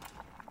brew,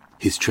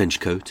 his trench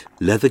coat,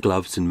 leather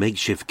gloves, and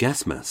makeshift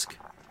gas mask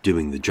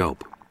doing the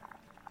job.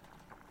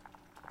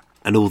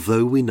 And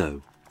although we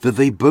know that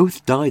they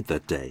both died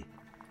that day,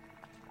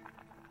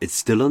 it's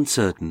still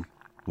uncertain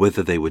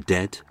whether they were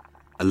dead,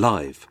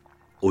 alive,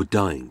 or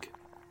dying,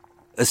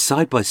 as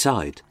side by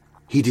side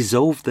he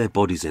dissolved their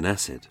bodies in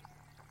acid.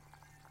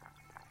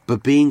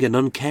 But being an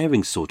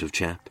uncaring sort of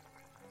chap,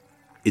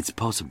 it's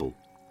possible.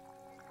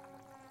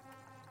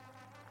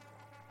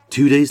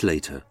 2 days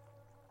later,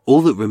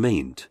 all that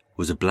remained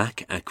was a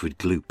black acrid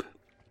gloop.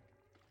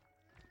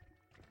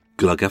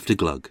 Glug after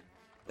glug,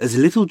 as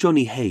little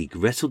Johnny Haigh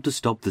wrestled to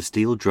stop the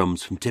steel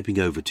drums from tipping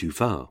over too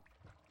far,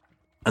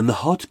 and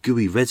the hot,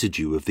 gooey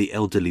residue of the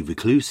elderly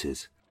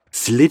recluses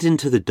slid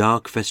into the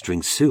dark,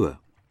 festering sewer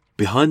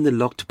behind the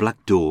locked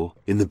black door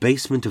in the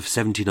basement of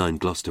 79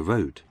 Gloucester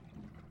Road.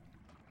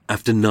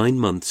 After 9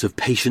 months of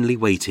patiently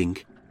waiting,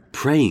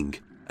 praying,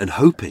 and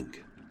hoping,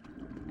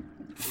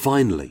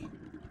 finally,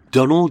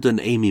 Donald and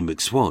Amy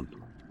McSwan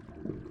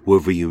were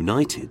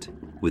reunited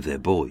with their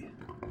boy.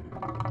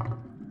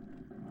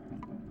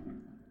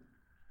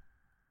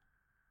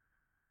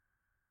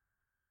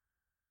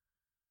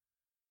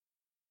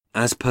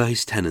 As per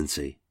his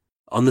tenancy,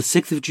 on the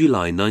 6th of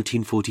July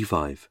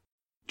 1945,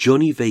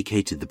 Johnny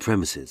vacated the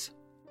premises.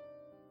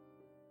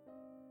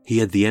 He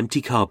had the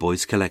empty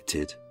carboys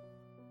collected,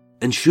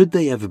 and should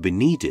they ever be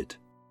needed,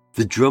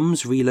 the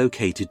drums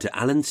relocated to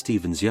Alan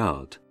Stevens'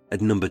 yard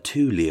at number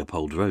 2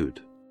 Leopold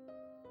Road.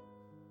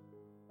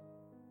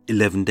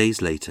 11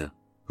 days later,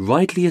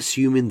 rightly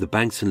assuming the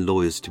banks and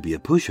lawyers to be a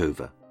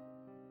pushover,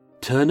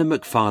 Turner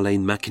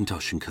McFarlane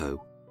Mackintosh &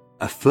 Co.,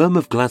 a firm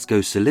of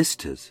Glasgow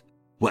solicitors,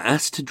 were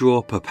asked to draw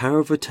up a power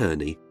of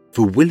attorney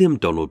for William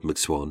Donald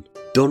McSwan,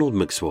 Donald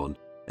McSwan,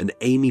 and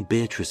Amy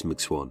Beatrice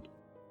McSwan,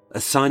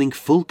 assigning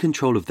full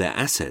control of their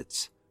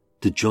assets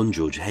to John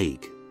George Haigh.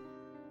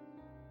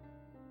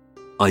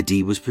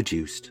 ID was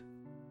produced.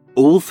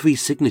 All 3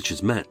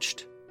 signatures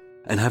matched,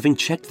 and having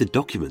checked the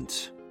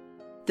documents,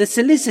 The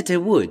solicitor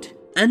would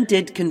and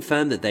did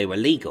confirm that they were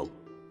legal,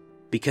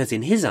 because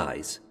in his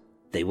eyes,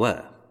 they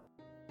were.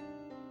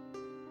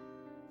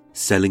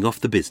 selling off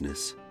the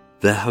business,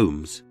 their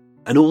homes,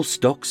 and all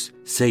stocks,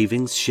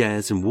 savings,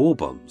 shares, and war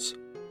bonds.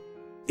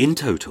 In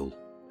total,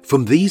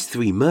 from these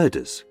 3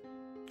 murders,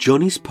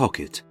 Johnny's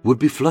pocket would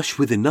be flush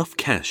with enough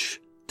cash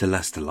to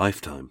last a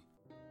lifetime.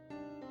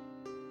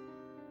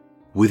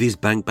 With his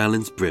bank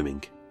balance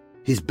brimming,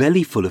 his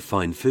belly full of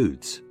fine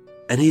foods,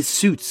 and his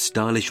suits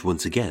stylish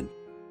once again,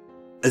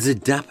 as a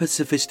dapper,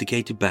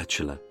 sophisticated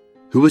bachelor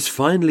who was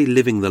finally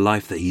living the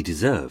life that he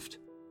deserved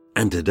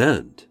and had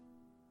earned,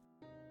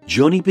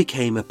 Johnny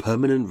became a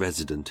permanent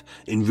resident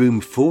in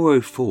room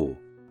 404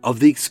 of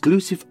the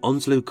exclusive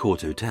Onslow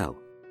Court Hotel,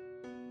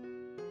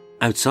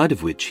 outside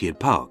of which he had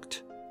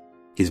parked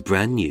his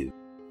brand new,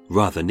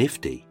 rather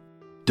nifty,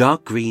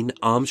 dark green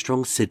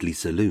Armstrong Sidley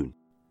saloon.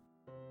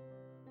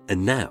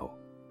 And now,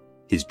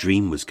 his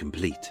dream was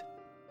complete.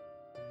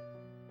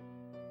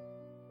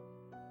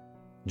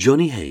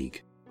 Johnny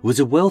Haigh was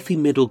a wealthy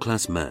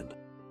middle-class man,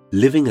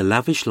 living a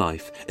lavish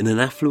life in an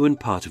affluent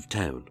part of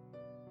town.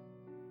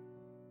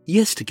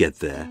 Yes, to get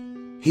there,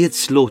 he had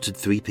slaughtered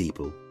 3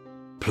 people,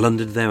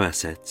 plundered their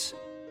assets,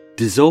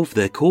 dissolved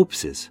their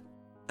corpses,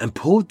 and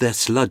poured their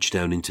sludge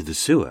down into the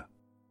sewer.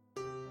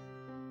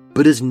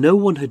 But as no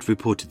one had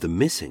reported them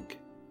missing,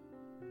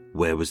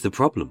 where was the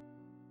problem?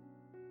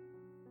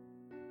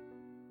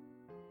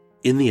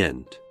 In the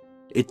end,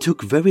 it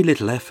took very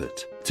little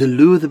effort to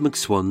lure the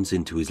McSwans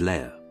into his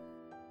lair.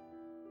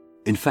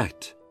 In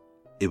fact,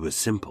 it was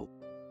simple.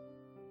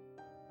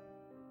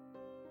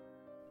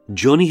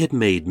 Johnny had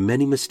made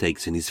many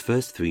mistakes in his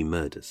first 3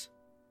 murders,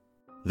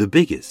 the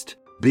biggest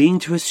being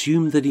to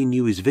assume that he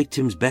knew his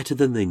victims better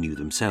than they knew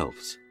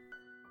themselves.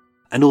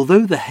 And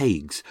although the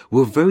Haighs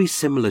were very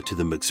similar to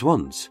the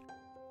McSwans,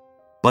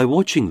 by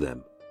watching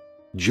them,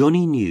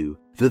 Johnny knew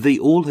that they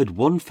all had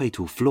one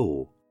fatal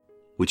flaw,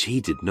 which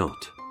he did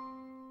not: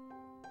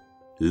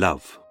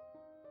 love.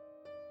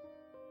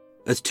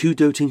 As 2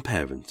 doting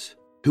parents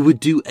who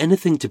would do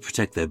anything to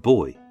protect their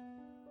boy,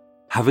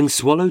 having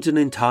swallowed an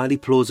entirely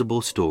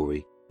plausible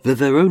story that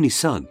their only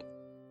son,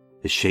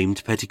 a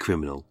shamed petty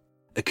criminal,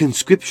 a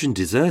conscription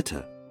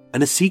deserter,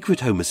 and a secret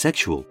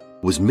homosexual,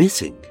 was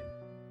missing.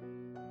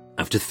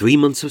 After 3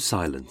 months of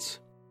silence,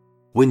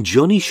 when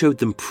Johnny showed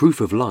them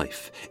proof of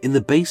life in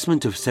the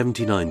basement of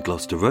 79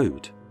 Gloucester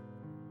Road,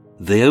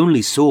 they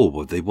only saw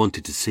what they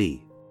wanted to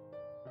see.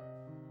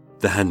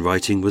 The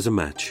handwriting was a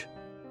match,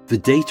 the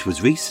date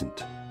was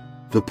recent,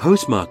 the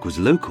postmark was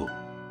local,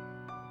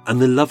 and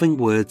the loving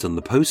words on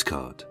the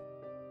postcard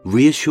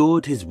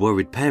reassured his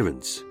worried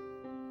parents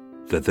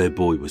that their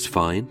boy was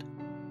fine,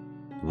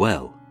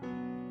 well,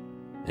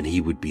 and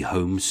he would be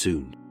home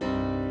soon.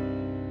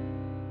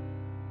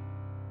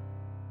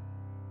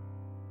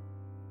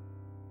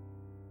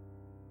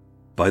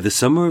 By the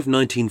summer of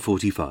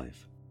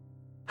 1945,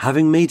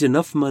 having made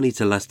enough money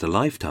to last a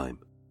lifetime,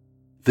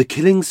 the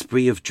killing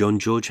spree of John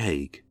George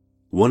Haigh,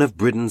 one of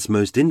Britain's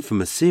most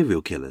infamous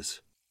serial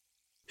killers,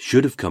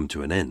 should have come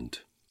to an end.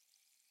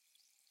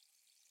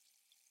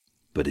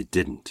 But it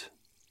didn't.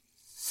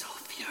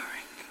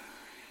 Sulfuric.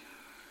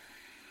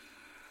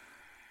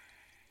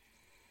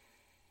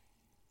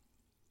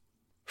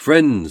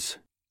 Friends,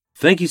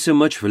 Thank you so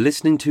much for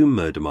listening to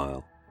Murder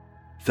Mile.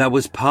 That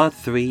was part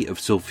 3 of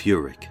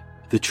Sulphuric,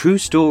 the true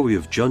story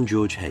of John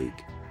George Haigh,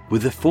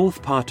 with the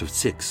 4th part of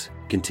 6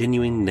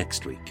 continuing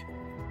next week.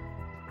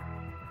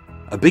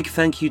 A big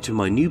thank you to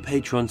my new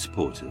Patreon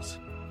supporters,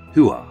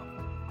 who are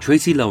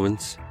Tracy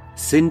Lawrence,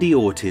 Cindy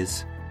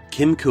Ortiz,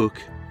 Kim Cook,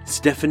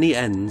 Stephanie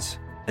Enns,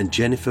 and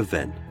Jennifer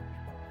Venn.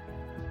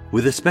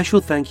 With a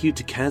special thank you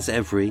to Kaz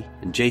Every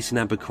and Jason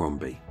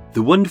Abercrombie,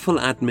 the wonderful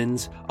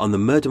admins on the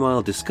Murder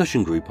Mile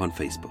discussion group on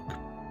Facebook.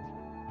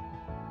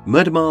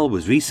 Murder Mile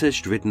was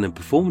researched, written and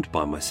performed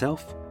by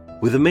myself,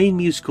 with the main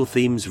musical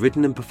themes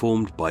written and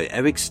performed by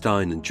Eric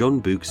Stein and John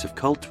Books of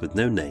Cult with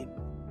No Name.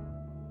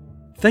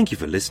 Thank you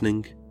for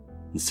listening,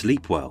 and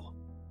sleep well.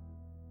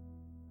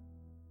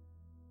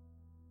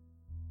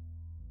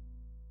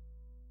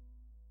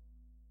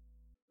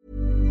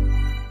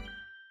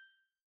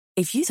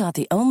 If you thought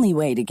the only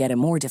way to get a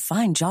more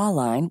defined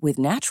jawline with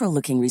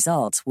natural-looking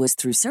results was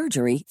through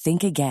surgery,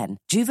 think again.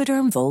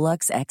 Juvederm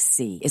Volux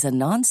XC is a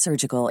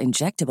non-surgical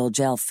injectable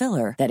gel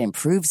filler that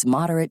improves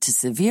moderate to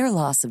severe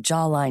loss of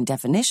jawline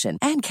definition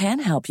and can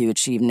help you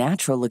achieve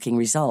natural-looking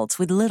results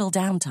with little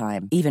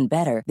downtime. Even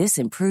better, this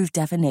improved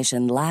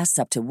definition lasts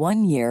up to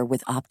 1 year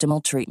with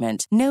optimal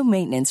treatment. No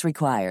maintenance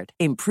required.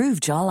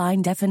 Improve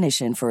jawline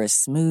definition for a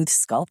smooth,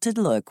 sculpted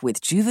look with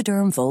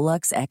Juvederm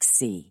Volux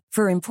XC.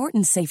 For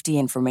important safety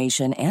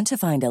information and to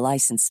find a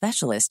licensed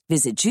specialist,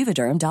 visit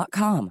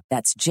Juvederm.com.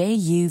 That's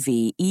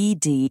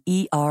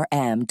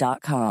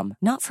JUVEDERM.com.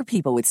 Not for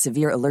people with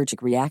severe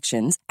allergic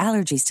reactions,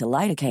 allergies to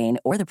lidocaine,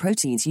 or the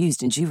proteins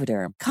used in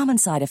Juvederm. Common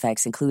side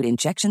effects include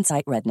injection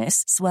site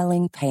redness,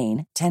 swelling,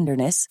 pain,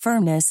 tenderness,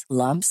 firmness,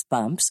 lumps,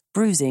 bumps,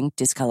 bruising,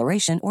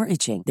 discoloration, or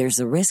itching. There's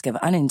a risk of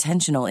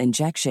unintentional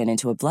injection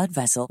into a blood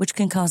vessel, which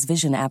can cause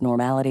vision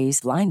abnormalities,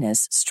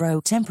 blindness,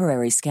 stroke,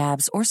 temporary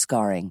scabs, or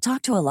scarring.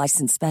 Talk to a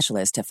licensed specialist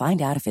to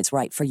find out if it's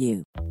right for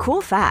you.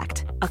 Cool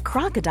fact, a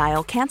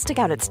crocodile can't stick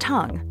out its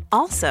tongue.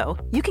 Also,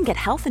 you can get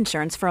health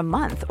insurance for a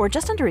month or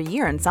just under a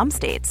year in some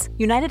states.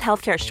 United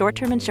Healthcare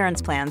short-term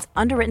insurance plans,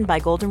 underwritten by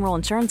Golden Rule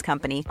Insurance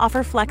Company,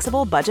 offer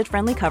flexible,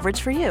 budget-friendly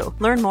coverage for you.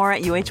 Learn more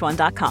at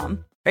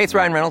UH1.com. Hey, it's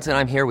Ryan Reynolds, and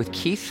I'm here with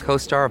Keith,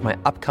 co-star of my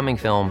upcoming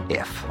film,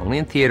 If, only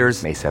in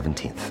theaters May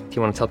 17th. Do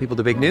you want to tell people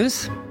the big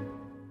news?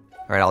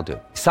 All right, I'll do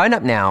it. Sign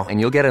up now and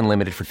you'll get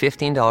unlimited for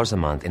 $15 a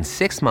month and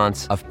 6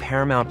 months of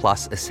Paramount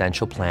Plus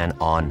Essential Plan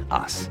on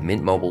us.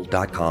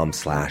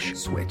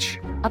 mintmobile.com/switch.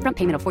 Upfront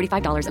payment of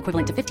 $45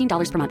 equivalent to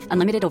 $15 per month.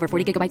 Unlimited over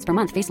 40 gigabytes per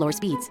month. Face lower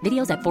speeds.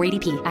 Videos at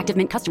 480p. Active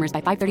Mint customers by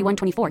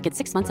 531.24 get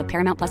 6 months of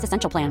Paramount Plus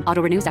Essential Plan.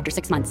 Auto renews after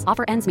 6 months.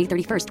 Offer ends May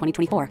 31st,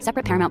 2024.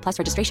 Separate Paramount Plus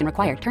registration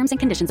required. Terms and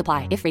conditions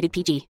apply if rated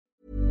PG.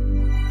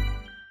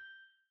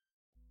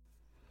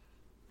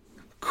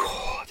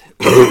 God.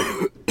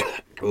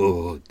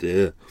 Oh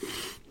dear.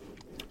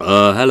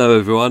 Hello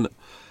everyone.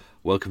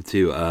 Welcome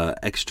to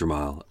Extra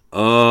Mile.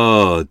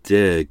 Oh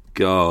dear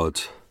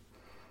God.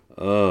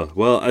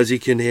 Well, as you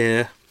can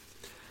hear,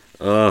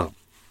 I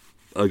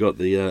got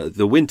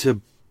the winter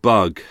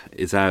bug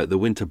is out. The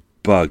winter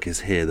bug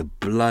is here. The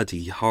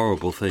bloody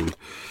horrible thing.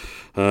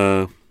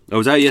 I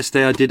was out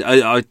yesterday.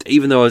 I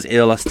even though I was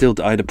ill, I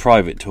had a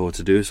private tour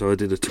to do, so I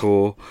did a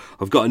tour.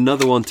 I've got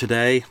another one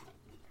today.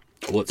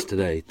 What's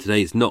today?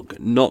 Today is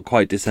not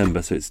quite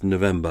December, so it's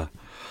November.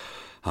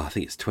 I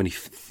think it's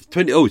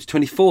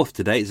 24th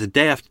today. It's the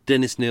day after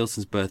Dennis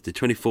Nielsen's birthday,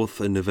 24th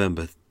of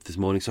November this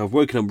morning. So I've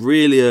woken up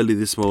really early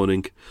this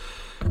morning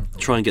to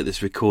try and get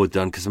this record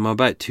done because I'm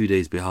about 2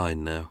 days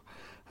behind now.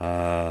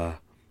 The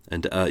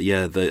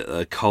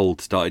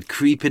cold started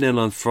creeping in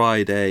on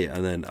Friday,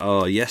 and then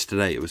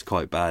yesterday it was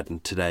quite bad,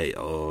 and today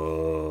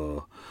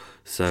so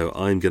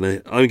I'm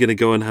gonna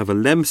go and have a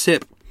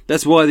Lemsip.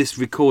 That's why this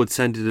record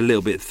sounded a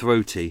little bit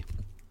throaty.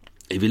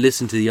 If you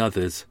listen to the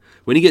others,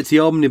 when you get to the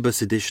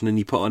omnibus edition and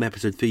you put on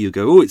episode 3, you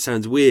go, oh, it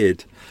sounds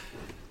weird.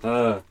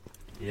 Yeah,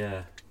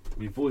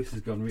 my voice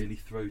has gone really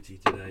throaty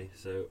today,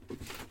 so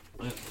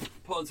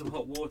put on some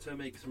hot water,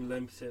 make some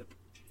Lemsip.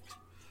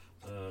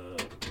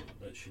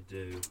 That should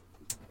do.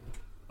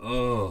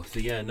 No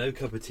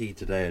cup of tea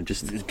today, and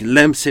just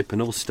Lemsip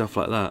and all stuff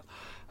like that.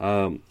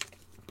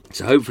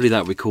 So hopefully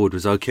that record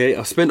was okay.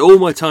 I spent all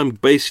my time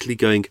basically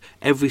going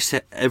every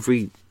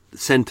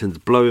sentence,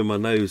 blowing my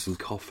nose and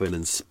coughing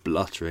and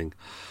spluttering.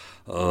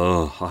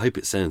 I hope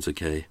it sounds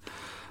okay.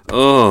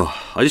 I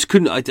just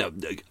couldn't. I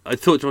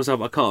thought to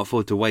myself, I can't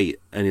afford to wait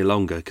any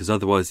longer because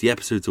otherwise the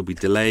episodes will be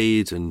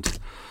delayed, and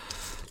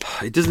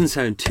it doesn't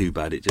sound too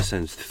bad. It just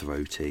sounds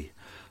throaty.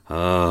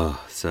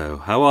 So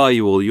how are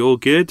you all? You all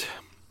good?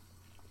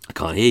 I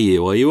can't hear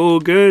you. Are you all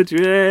good?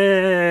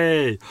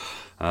 Yay!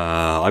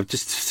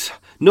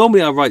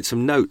 Normally I write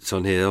some notes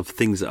on here of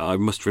things that I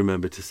must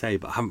remember to say,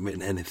 but I haven't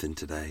written anything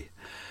today.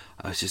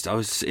 I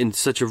was in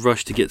such a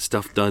rush to get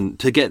stuff done,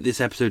 to get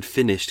this episode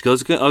finished,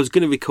 because I was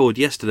going to record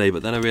yesterday,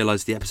 but then I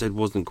realised the episode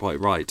wasn't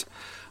quite right,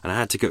 and I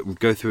had to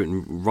go through it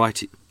and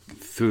write it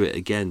through it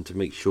again to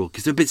make sure,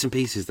 because there were bits and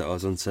pieces that I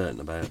was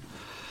uncertain about.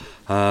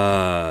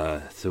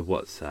 So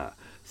what's that?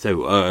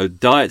 So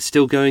diet's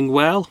still going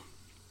well.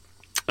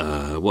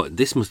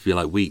 This must be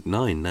like week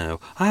 9 now.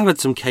 I have had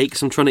some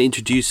cakes. I'm trying to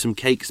introduce some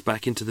cakes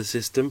back into the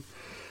system.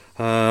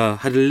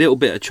 Had a little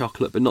bit of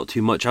chocolate, but not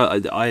too much.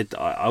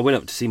 I went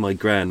up to see my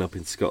gran up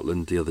in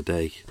Scotland the other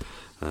day.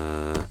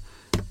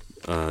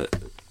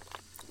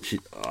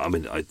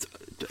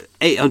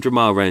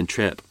 800-mile round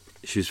trip.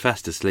 She was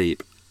fast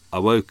asleep.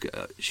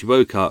 She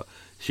woke up.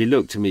 She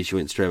looked at me. She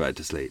went straight back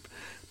to sleep.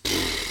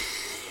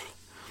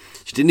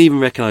 She didn't even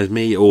recognise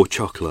me or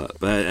chocolate.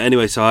 But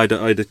anyway, so I had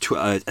a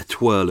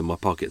twirl in my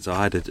pocket. So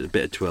I had a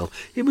bit of twirl.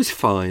 It was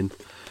fine.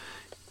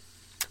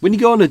 When you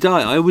go on a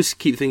diet, I always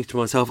keep thinking to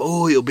myself,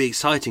 "Oh, it'll be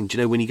exciting." Do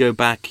you know, when you go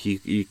back,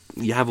 you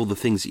have all the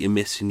things that you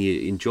miss and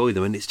you enjoy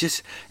them. And it's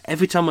just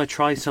every time I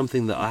try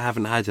something that I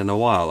haven't had in a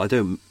while,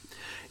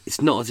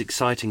 it's not as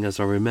exciting as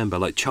I remember,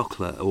 like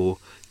chocolate or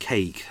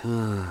cake.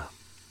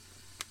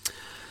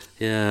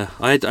 Yeah,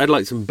 I'd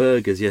like some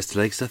burgers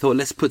yesterday because I thought,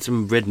 let's put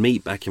some red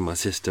meat back in my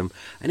system,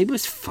 and it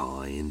was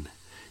fine.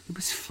 It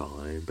was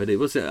fine, but it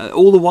was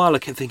all the while I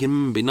kept thinking,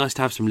 it'd be nice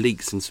to have some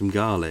leeks and some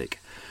garlic.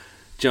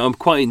 Do you know, I'm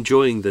quite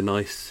enjoying the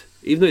nice,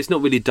 even though it's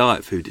not really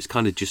diet food, it's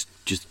kind of just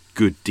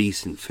good,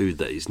 decent food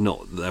that is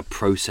not the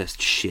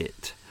processed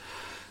shit.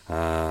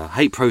 I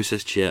hate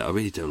processed shit. I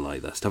really don't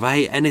like that stuff. I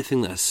hate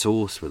anything that has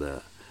sauce with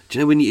it. Do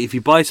you know, if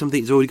you buy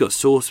something that's already got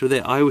sauce with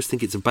it, I always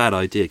think it's a bad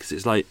idea because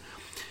it's like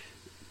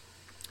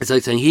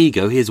saying, here you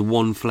go, here's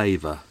one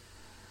flavour.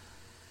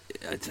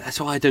 That's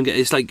why I don't get it.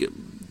 It's like, do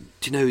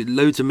you know,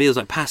 loads of meals,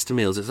 like pasta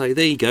meals. It's like,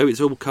 there you go, it's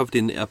all covered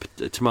in a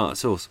tomato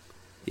sauce.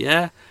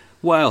 Yeah?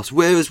 What else?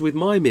 Whereas with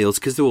my meals,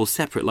 because they're all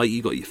separate, like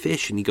you got your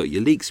fish and you got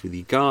your leeks with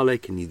your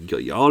garlic and you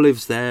got your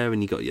olives there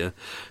and you got your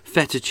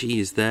feta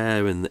cheese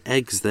there and the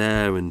eggs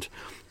there and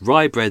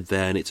rye bread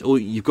there, and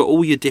you've got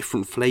all your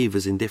different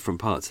flavours in different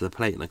parts of the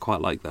plate, and I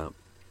quite like that.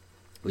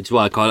 Which is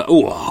why I kind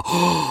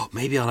of,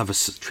 maybe I'll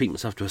treat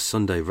myself to a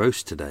Sunday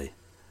roast today.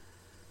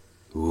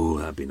 Ooh,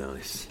 that'd be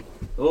nice.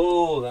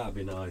 Oh, that'd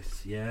be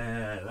nice.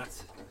 Yeah,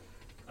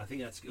 I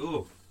think I'm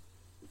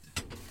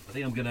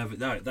going to have it.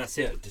 No, that's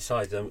it. I've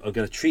decided I'm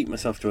going to treat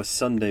myself to a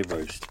Sunday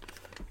roast.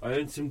 I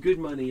earned some good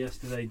money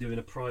yesterday doing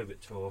a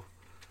private tour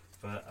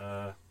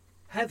for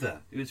Heather.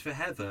 It was for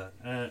Heather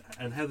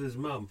and Heather's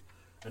mum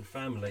and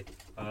family.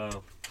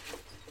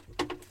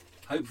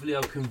 Hopefully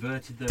I've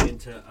converted them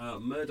into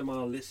Murder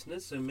Mile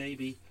listeners, so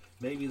maybe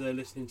they're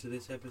listening to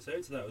this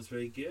episode, so that was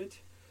very good.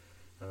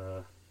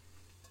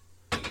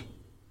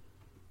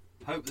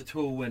 Hope the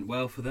tour went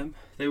well for them.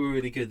 They were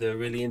really good. They were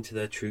really into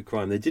their true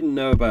crime. They didn't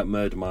know about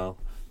Murder Mile,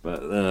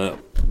 but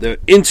they're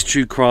into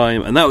true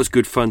crime, and that was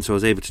good fun, so I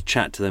was able to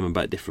chat to them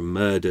about different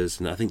murders,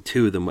 and I think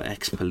 2 of them were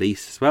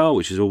ex-police as well,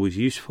 which is always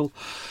useful.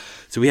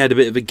 So we had a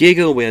bit of a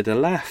giggle, we had a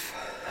laugh.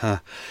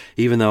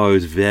 Even though I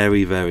was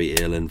very, very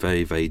ill and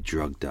very, very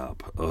drugged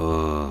up.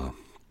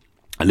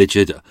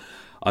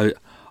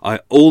 I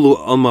all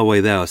on my way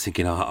there, I was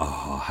thinking,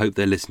 I hope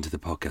they listen to the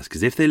podcast.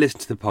 Because if they listen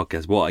to the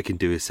podcast, what I can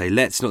do is say,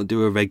 let's not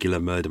do a regular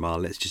Murder Mile.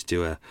 Let's just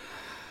do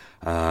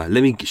let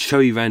me show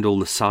you around all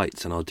the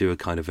sites, and I'll do a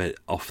kind of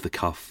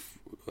off-the-cuff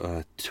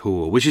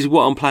tour, which is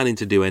what I'm planning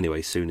to do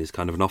anyway soon, is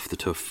kind of an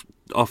off-the-hoof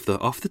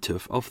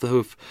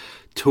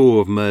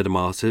tour of Murder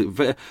Mile.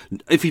 So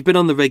if you've been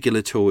on the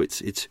regular tour,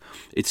 it's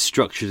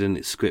structured and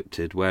it's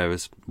scripted,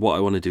 whereas what I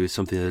want to do is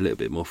something a little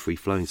bit more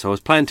free-flowing. So I was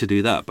planning to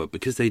do that, but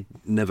because they'd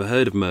never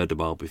heard of Murder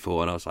Mile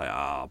before, and I was like,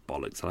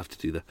 bollocks, I'll have to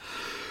do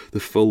the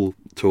full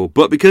tour.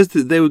 But because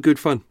they were good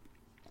fun,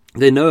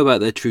 they know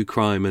about their true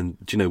crime, and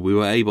you know, we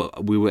were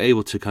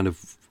able to kind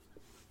of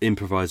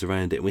improvise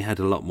around it, and we had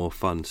a lot more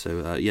fun.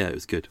 So yeah, it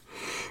was good.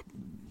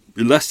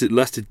 It lasted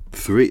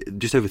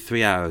just over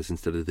 3 hours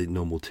instead of the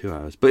normal 2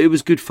 hours, but it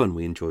was good fun.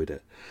 We enjoyed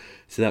it,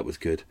 so that was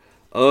good.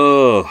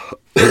 I've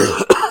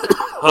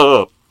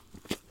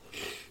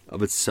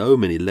had so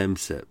many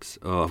Lemsips.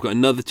 I've got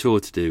another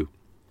tour to do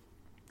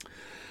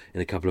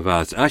in a couple of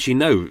hours. Actually,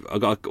 no,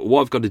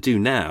 what I've got to do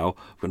now,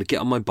 I'm going to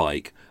get on my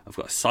bike. I've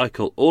got to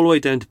cycle all the way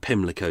down to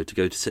Pimlico to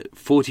go to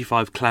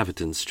 45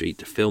 Claverton Street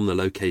to film the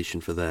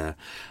location for there.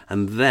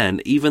 And then,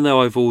 even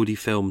though I've already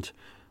filmed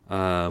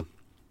the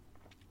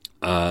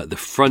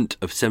front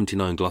of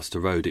 79 Gloucester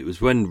Road, it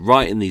was when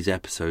writing these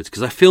episodes,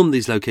 because I filmed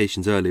these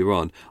locations earlier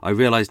on, I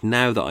realised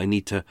now that I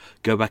need to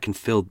go back and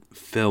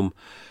film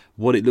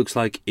what it looks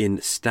like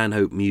in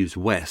Stanhope Mews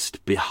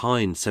West,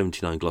 behind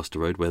 79 Gloucester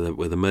Road, where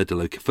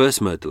the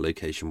first murder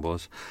location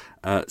was.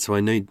 So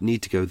I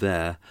need to go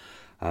there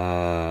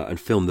and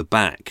film the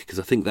back, because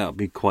I think that would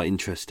be quite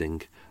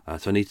interesting.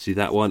 So I need to do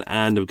that one,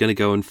 and I'm going to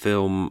go and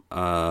film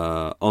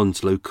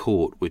Onslow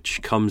Court,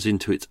 which comes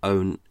into its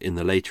own in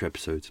the later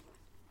episodes.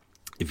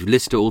 If you've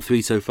listened to all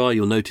 3 so far,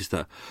 you'll notice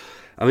that,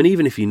 I mean,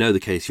 even if you know the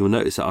case, you'll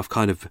notice that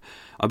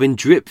I've been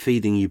drip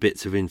feeding you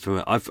bits of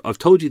information. I've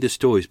told you the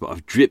stories, but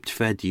I've drip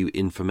fed you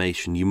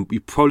information. You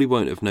probably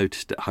won't have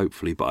noticed it,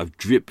 hopefully, but I've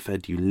drip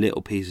fed you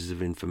little pieces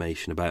of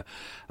information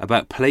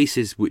about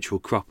places which will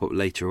crop up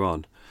later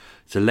on.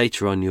 So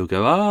later on you'll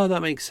go,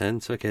 that makes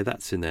sense. Okay,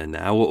 that's in there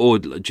now. Or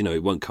you know,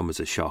 it won't come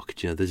as a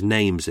shock. You know, there's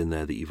names in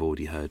there that you've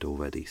already heard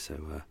already.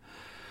 So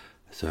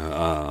So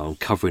I'm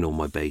covering all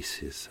my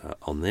bases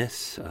on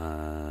this.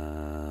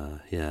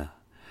 Yeah.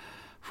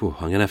 I'm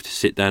going to have to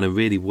sit down and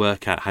really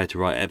work out how to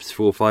write eps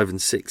 4, 5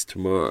 and 6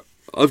 tomorrow.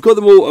 I've got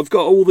them all. I've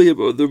got all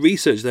the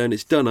research there and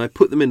it's done. I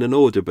put them in an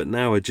order, but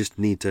now I just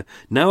need to...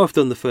 Now I've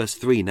done the first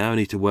 3, now I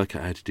need to work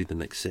out how to do the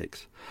next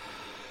 6.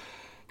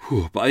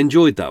 But I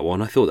enjoyed that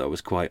one. I thought that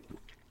was quite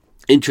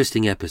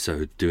interesting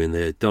episode, doing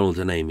the Donald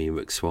and Amy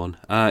McSwan.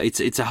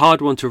 It's a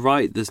hard one to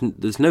write.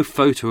 There's no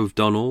photo of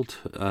Donald,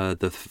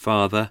 the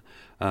father.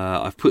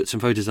 I've put some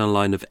photos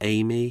online of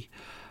Amy.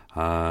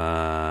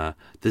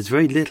 There's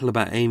very little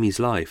about Amy's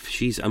life.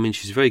 She's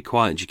very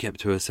quiet and she kept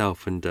to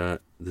herself, and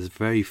there's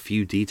very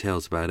few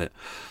details about it.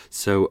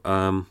 So,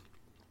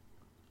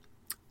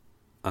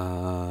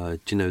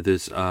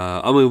 there's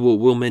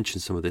we'll mention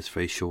some of this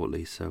very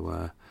shortly.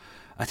 So,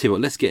 I tell you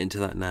what, let's get into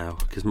that now,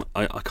 because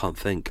I can't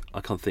think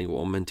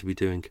what I'm meant to be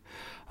doing.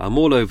 I'm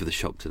all over the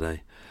shop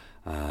today.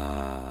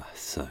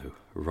 So,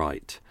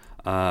 right.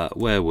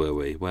 Where were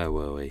we?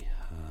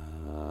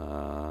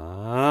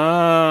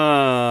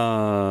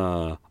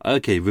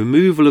 Okay,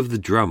 removal of the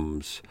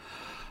drums.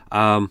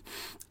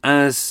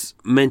 As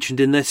mentioned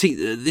in there, see,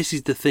 this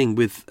is the thing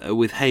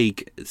with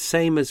Haig,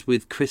 same as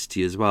with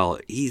Christie as well.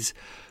 He's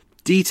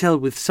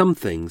detailed with some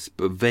things,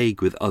 but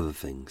vague with other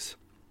things.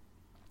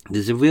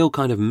 There's a real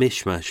kind of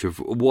mishmash of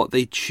what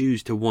they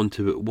choose to want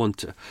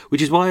to,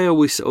 which is why I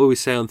always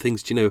say on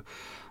things,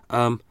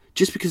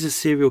 just because a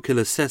serial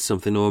killer says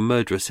something or a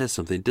murderer says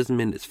something, it doesn't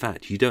mean it's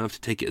fact. You don't have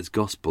to take it as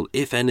gospel.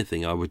 If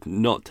anything, I would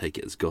not take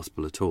it as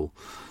gospel at all.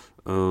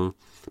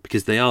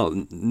 Because they are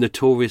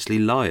notoriously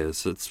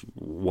liars. That's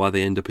why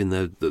they end up in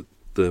they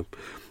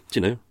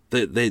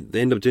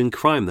end up doing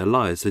crime. They're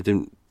liars. They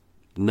don't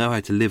know how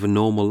to live a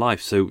normal life.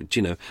 So,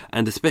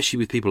 and especially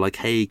with people like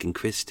Haig and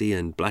Christie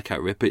and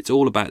Blackout Ripper, it's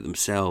all about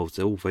themselves.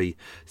 They're all very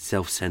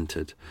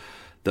self-centered.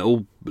 They're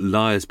all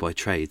liars by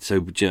trade.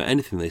 So,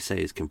 anything they say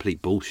is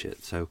complete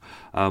bullshit. So,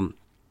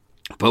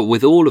 but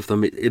with all of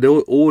them, it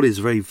all is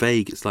very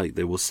vague. It's like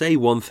they will say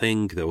one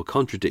thing, they will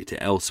contradict it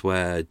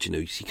elsewhere.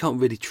 You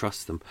can't really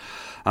trust them.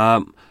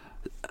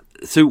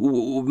 So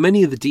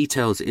many of the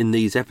details in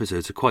these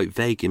episodes are quite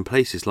vague in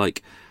places,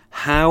 like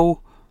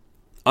how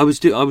I was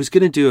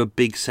going to do a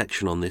big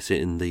section on this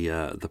in the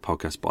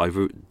podcast, but I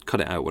cut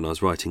it out when I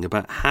was writing,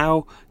 about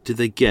how do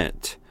they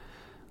get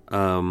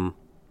Donald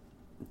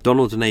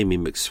and Amy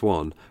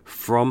McSwan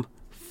from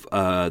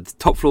the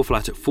top floor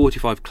flat at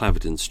 45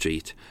 Claverton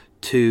Street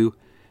to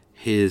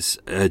his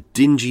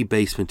dingy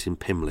basement in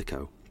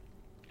Pimlico.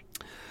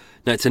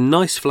 Now, it's a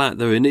nice flat,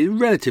 though, and a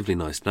relatively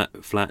nice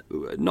flat,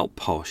 not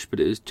posh, but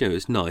it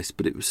was nice,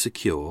 but it was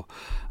secure.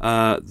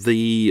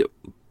 The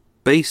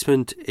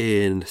basement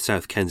in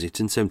South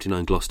Kensington,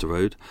 79 Gloucester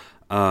Road.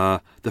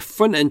 The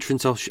front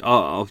entrance,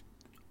 I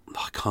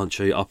can't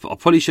show you. I'll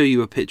probably show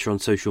you a picture on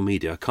social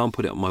media. I can't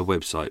put it on my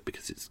website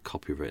because it's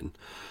copywritten.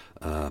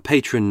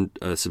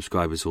 Patreon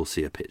subscribers will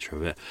see a picture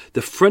of it.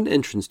 The front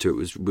entrance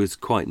to it was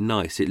quite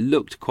nice. It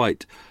looked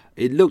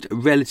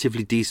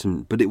relatively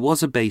decent, but it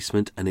was a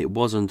basement and it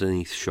was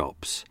underneath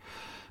shops.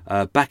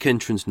 Back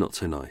entrance, not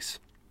so nice.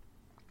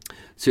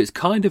 So it's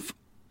kind of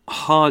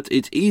hard.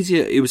 It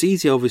was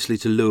easier, obviously,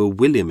 to lure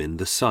William in,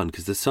 the son,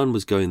 because the son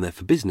was going there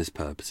for business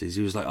purposes.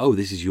 He was like, "Oh,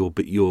 this is your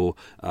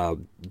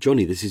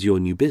Johnny. This is your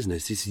new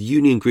business. This is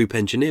Union Group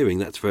Engineering.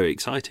 That's very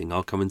exciting.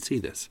 I'll come and see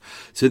this."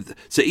 So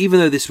even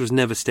though this was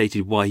never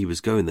stated why he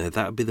was going there,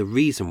 that would be the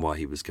reason why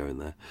he was going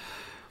there.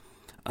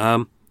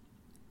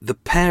 The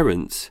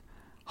parents,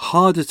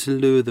 harder to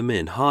lure them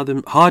in,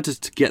 harder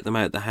to get them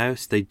out of the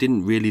house. They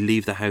didn't really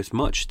leave the house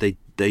much.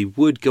 They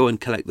would go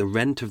and collect the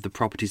rent of the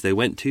properties they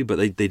went to, but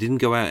they didn't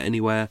go out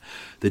anywhere.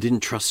 They didn't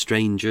trust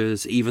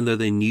strangers, even though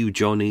they knew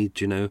Johnny,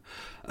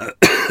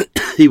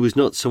 He was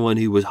not someone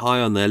who was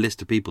high on their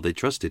list of people they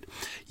trusted.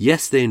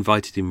 Yes, they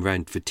invited him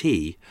round for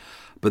tea,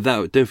 but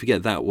don't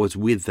forget that was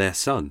with their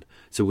son.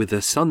 So with their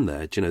son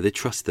there, they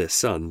trust their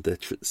son, their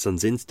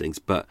son's instincts,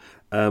 but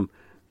there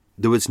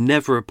was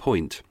never a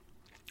point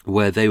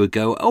where they would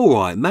go, "All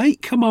right,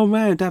 mate, come on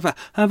round, have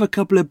a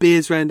couple of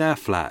beers round our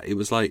flat." It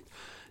was like,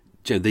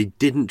 they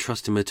didn't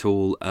trust him at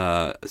all.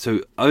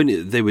 So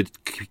only they would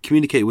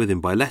communicate with him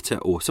by letter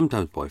or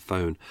sometimes by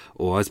phone,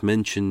 or as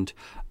mentioned,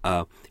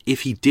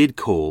 if he did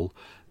call,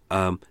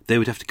 they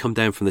would have to come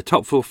down from the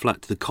top floor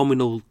flat to the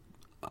communal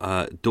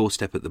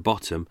doorstep at the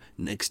bottom,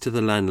 next to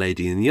the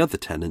landlady and the other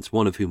tenants,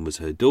 one of whom was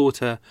her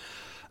daughter.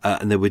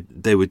 And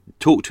they would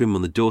talk to him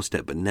on the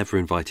doorstep but never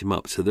invite him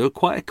up. So they were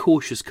quite a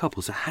cautious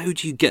couple. So how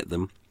do you get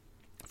them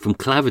from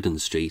Claverton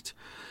Street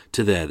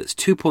to there? That's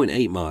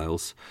 2.8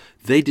 miles.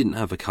 They didn't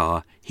have a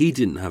car. He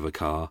didn't have a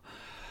car.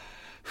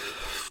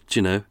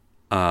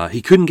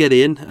 He couldn't get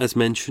in, as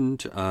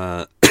mentioned.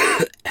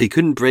 He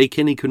couldn't break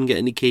in. He couldn't get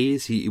any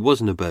keys. He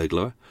wasn't a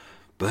burglar.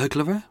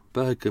 Burglar.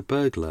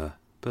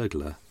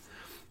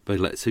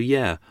 So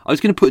yeah, I was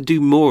going to do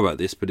more about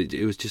this, but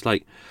it was just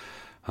like...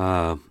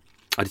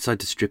 I decided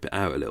to strip it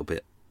out a little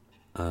bit.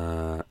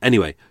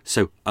 Anyway,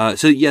 so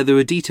yeah, there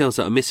are details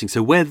that are missing.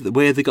 So where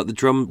they got the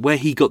drum, where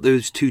he got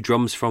those 2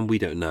 drums from, we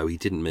don't know. He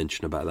didn't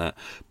mention about that.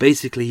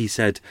 Basically, he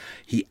said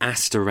he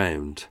asked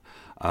around.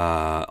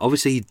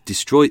 Obviously,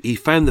 he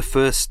found the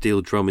first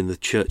steel drum in the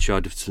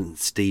churchyard of St.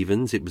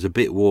 Stephen's. It was a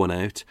bit worn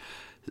out.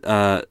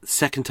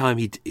 Second time,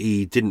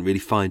 he didn't really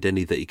find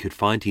any that he could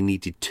find. He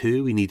needed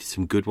 2. He needed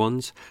some good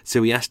ones.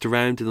 So he asked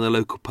around in the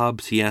local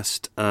pubs. He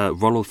asked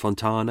Ronald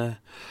Fontana.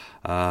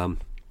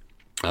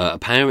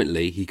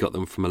 Apparently, he got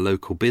them from a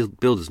local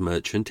builder's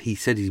merchant. He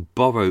said he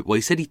borrowed. Well,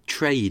 he said he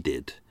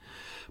traded,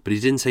 but he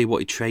didn't say what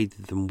he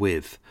traded them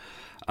with.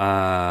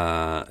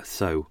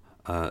 So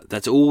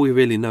that's all we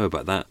really know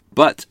about that.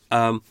 But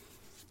so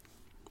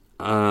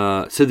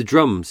the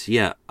drums,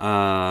 yeah.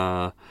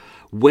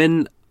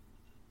 When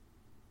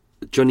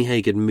Johnny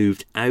Haigh had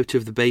moved out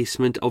of the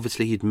basement,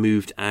 obviously he'd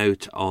moved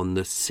out on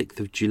the 6th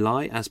of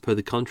July, as per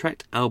the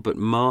contract. Albert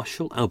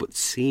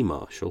C.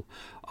 Marshall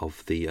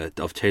of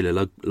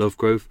Taylor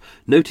Lovegrove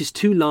noticed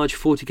 2 large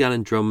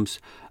 40-gallon drums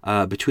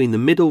between the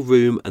middle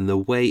room and the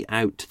way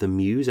out to the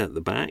mews at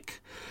the back.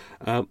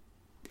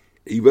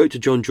 He wrote to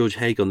John George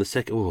Haigh on the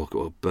 2nd. Oh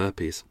God,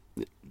 burpees!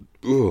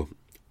 Oh,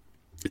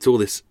 it's all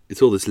this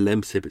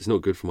Lemsip. It's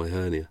not good for my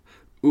hernia.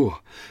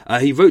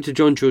 He wrote to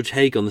John George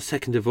Haigh on the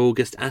 2nd of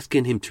August,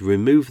 asking him to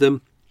remove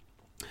them.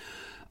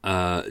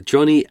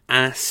 Johnny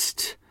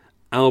asked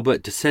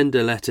Albert to send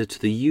a letter to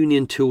the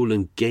Union Tool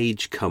and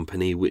Gauge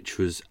Company, which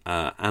was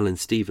Alan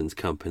Stevens'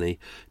 company,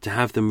 to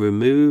have them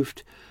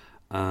removed.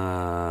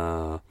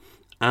 Alan,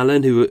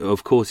 who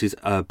of course is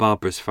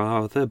Barbara's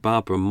father,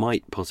 Barbara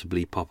might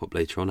possibly pop up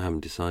later on, I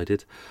haven't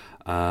decided,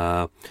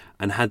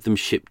 and had them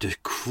shipped to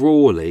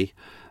Crawley,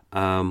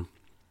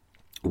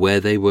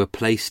 where they were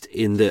placed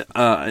in their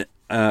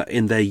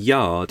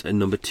yard at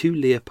number 2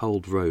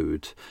 Leopold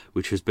Road,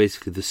 which was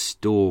basically the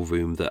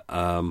storeroom that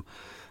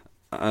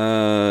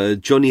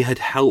Johnny had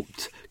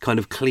helped kind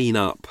of clean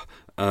up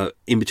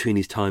in between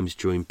his times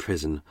during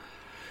prison.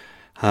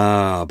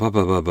 The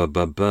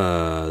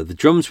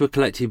drums were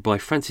collected by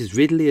Francis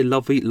Ridley, a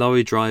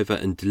lorry driver,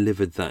 and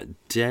delivered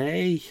that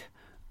day.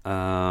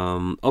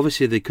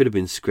 Obviously, they could have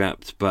been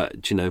scrapped, but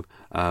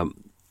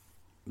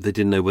they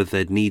didn't know whether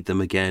they'd need them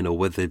again or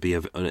whether they'd be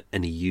of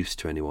any use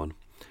to anyone.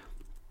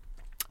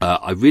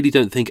 I really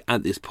don't think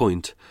at this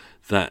point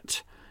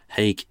that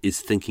Haigh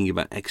is thinking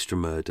about extra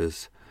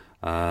murders.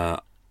 I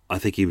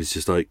think he was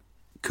just like,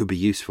 could be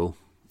useful.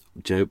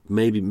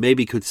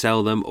 Maybe could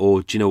sell them,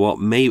 or do you know what?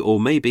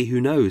 Maybe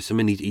who knows? I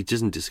mean, he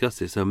doesn't discuss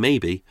this, so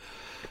maybe,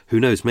 who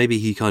knows? Maybe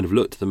he kind of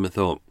looked at them and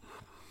thought,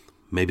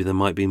 maybe there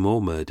might be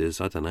more murders.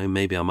 I don't know.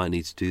 Maybe I might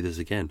need to do this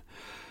again.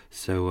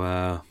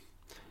 So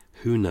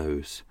who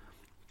knows?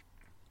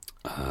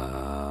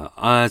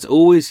 As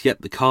always,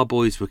 the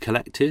carboys were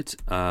collected.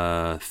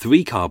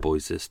 3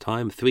 carboys this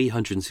time.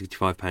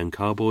 365-pound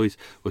carboys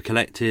were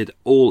collected,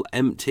 all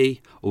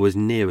empty, or as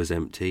near as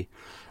empty,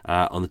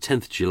 on the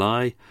 10th of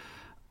July.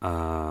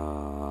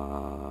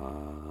 I'll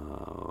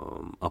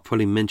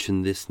probably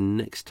mention this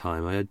next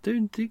time. I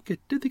don't think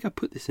I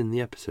put this in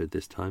the episode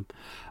this time.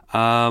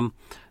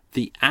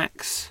 The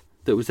axe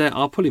that was there,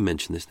 I'll probably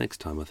mention this next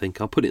time. I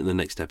think I'll put it in the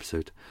next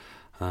episode.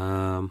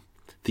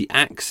 The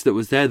axe that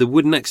was there, the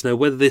wooden axe. Now,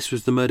 whether this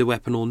was the murder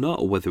weapon or not,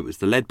 or whether it was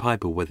the lead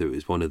pipe, or whether it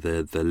was one of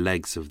the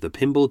legs of the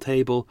pinball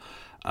table,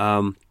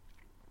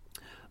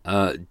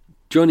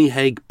 Johnny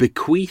Haigh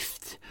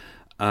bequeathed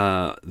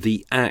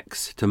the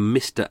axe to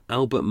Mr.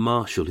 Albert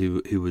Marshall,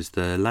 who was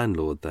the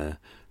landlord there.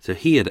 So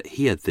he had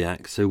the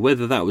axe. So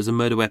whether that was a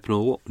murder weapon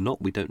or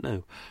not, we don't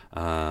know.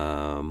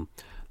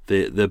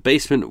 The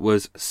basement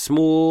was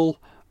small,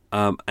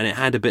 and it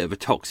had a bit of a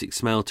toxic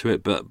smell to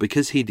it. But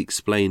because he'd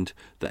explained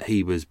that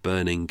he was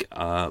he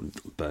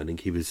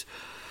was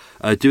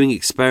doing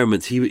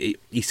experiments.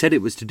 He said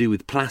it was to do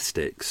with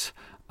plastics.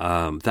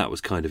 That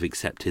was kind of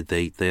accepted.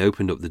 They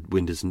opened up the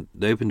windows and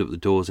they opened up the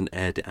doors and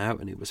aired it out,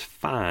 and it was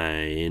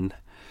fine.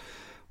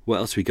 What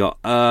else we got?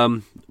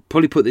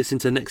 Probably put this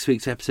into next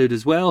week's episode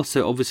as well.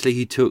 So obviously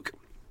he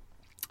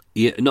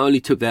not only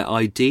took their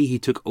ID, he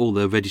took all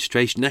the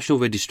national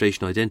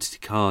registration identity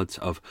cards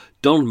of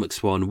Donald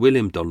McSwan,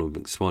 William Donald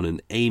McSwan,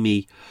 and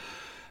Amy.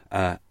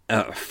 Her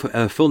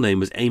full name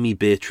was Amy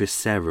Beatrice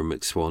Sarah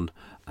McSwan.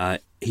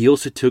 He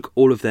also took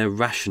all of their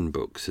ration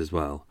books as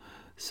well.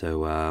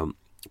 So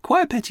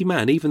quite a petty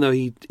man, even though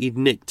he'd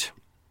nicked.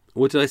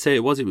 What did I say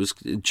it was? It was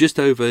just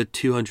over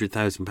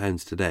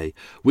 £200,000 today,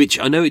 which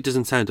I know it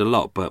doesn't sound a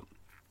lot, but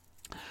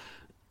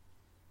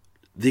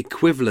the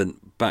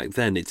equivalent back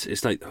then,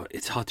 it's like,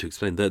 it's hard to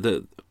explain.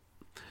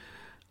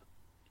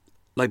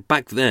 Like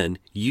back then,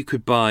 you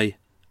could buy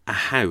a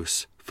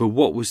house for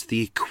what was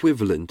the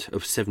equivalent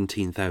of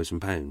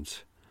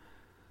 £17,000.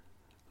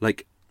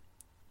 Like,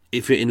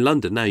 if you're in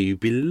London now,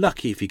 you'd be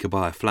lucky if you could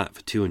buy a flat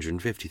for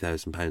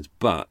 £250,000,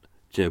 but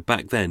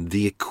back then,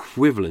 the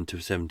equivalent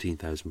of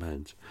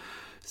 £17,000.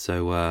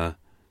 So,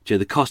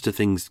 the cost of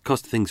things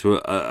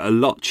were a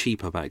lot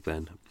cheaper back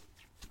then.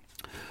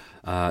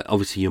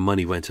 obviously your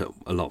money went up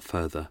a lot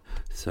further.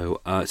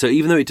 So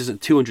even though it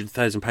doesn't,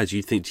 £200,000,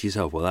 you'd think to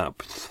yourself, well,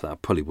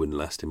 that probably wouldn't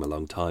last him a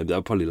long time. That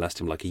would probably last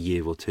him like a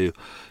year or two.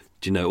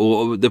 Do you know,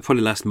 or they'll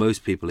probably last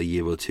most people a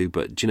year or two.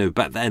 But do you know,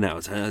 back then it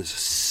was a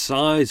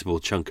sizable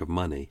chunk of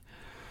money.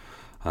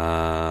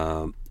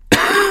 Oh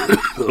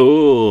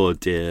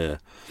dear.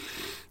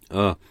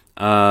 So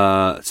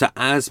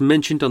as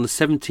mentioned, on the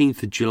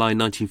 17th of July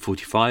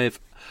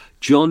 1945,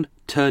 John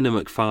Turner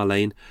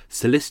Macfarlane,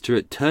 solicitor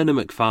at Turner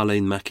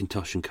Macfarlane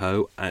Mackintosh &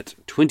 Co. at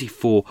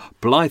 24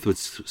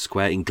 Blythewood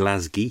Square in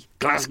Glasgow,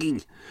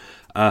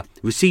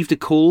 received a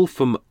call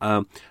from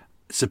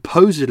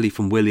supposedly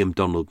from William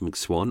Donald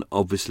McSwan.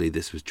 Obviously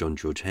this was John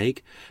George Haigh,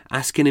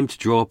 asking him to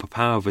draw up a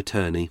power of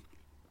attorney,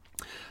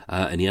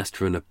 and he asked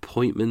for an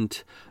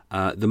appointment.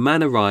 The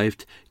man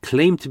arrived,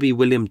 claimed to be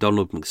William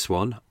Donald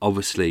McSwan.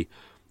 Obviously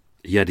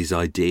he had his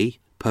ID,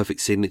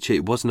 perfect signature.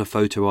 It wasn't a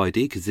photo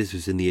ID because this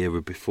was in the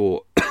era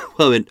before.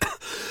 Well,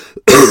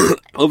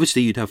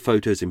 obviously you'd have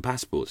photos in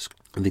passports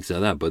and things like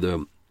that, but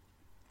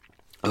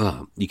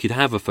you could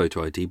have a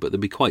photo ID, but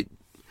they'd be quite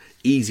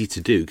easy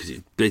to do because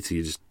it's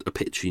basically just a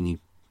picture and you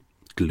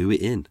glue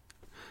it in.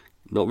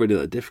 Not really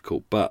that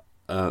difficult, but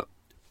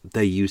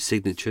they use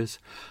signatures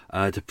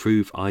to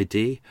prove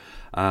ID.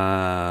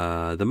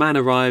 The man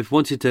arrived,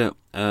 wanted to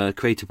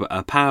create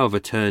a power of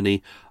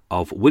attorney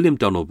of William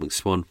Donald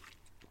McSwan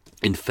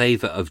in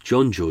favour of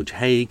John George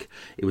Haigh.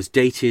 It was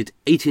dated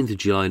 18th of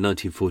July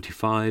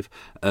 1945.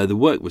 The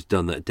work was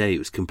done that day. It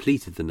was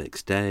completed the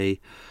next day.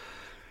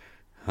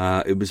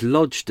 It was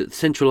lodged at the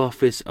central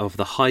office of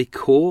the High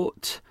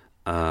Court.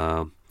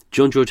 John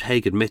George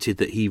Haigh admitted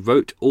that he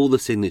wrote all the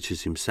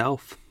signatures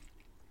himself.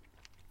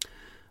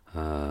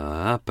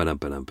 Yeah.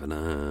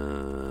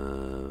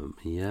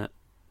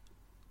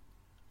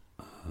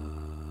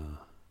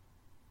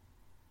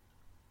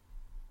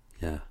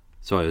 Yeah.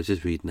 Sorry, I was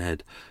just reading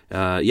ahead.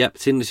 Yep,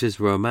 signatures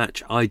were a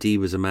match. ID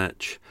was a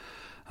match.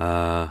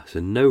 So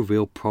no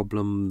real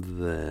problem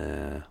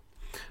there.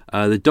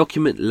 The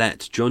document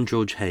let John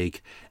George Haigh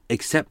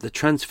accept the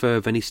transfer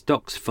of any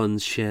stocks,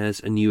 funds,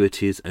 shares,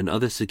 annuities, and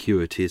other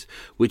securities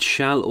which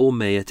shall or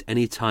may at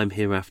any time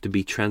hereafter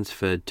be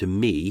transferred to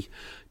me,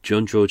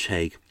 John George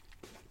Haigh,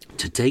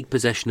 to take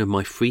possession of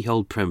my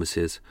freehold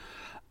premises,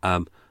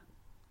 9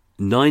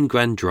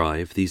 Grand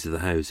Drive, these are the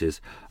houses,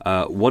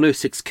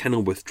 106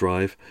 Kenilworth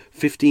Drive,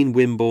 15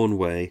 Wimborne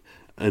Way,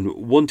 and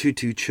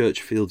 122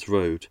 Churchfields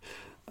Road.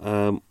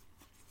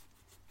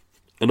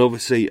 And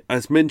obviously,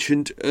 as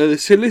mentioned, the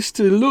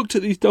solicitor looked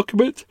at these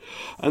documents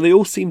and they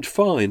all seemed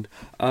fine.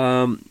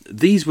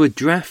 These were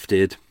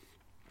drafted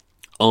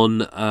on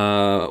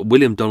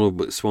William Donald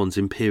McSwan's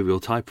Imperial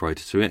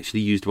typewriter. So he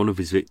actually used one of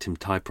his victim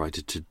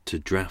typewriters to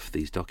draft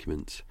these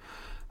documents.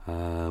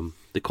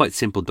 They're quite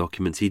simple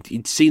documents.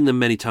 He'd seen them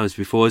many times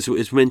before,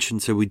 as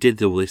mentioned. So we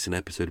did all this in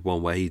episode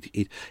 1, where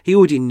he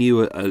already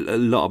knew a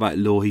lot about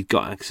law. He'd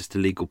got access to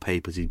legal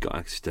papers. He'd got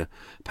access to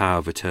power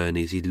of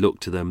attorneys. He'd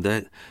looked to them.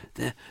 They're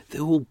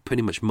all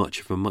pretty much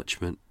much of a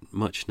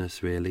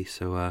muchness, really.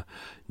 So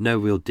no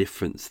real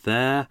difference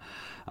there.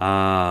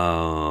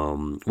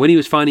 When he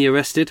was finally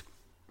arrested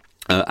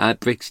at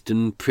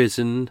Brixton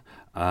Prison,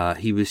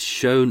 he was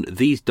shown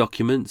these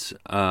documents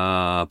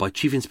by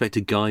Chief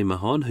Inspector Guy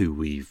Mahon, who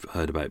we've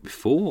heard about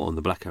before on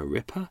the Blackout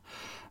Ripper.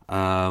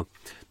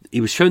 He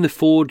was shown the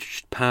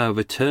forged power of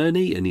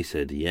attorney, and he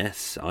said,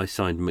 "Yes, I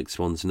signed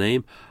McSwan's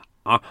name.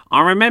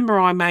 I remember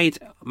I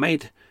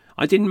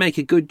didn't make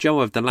a good job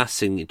of the last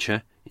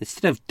signature.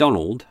 Instead of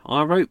Donald,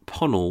 I wrote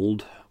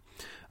Ponold."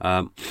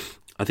 I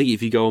think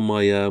if you go on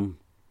my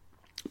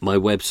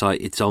website,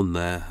 it's on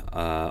there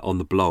on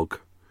the blog.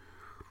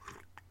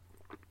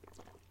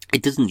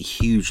 It doesn't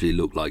hugely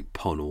look like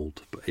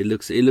Ponold, but it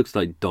looks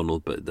like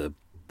Donald, but the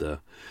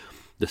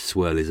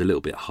swirl is a little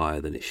bit higher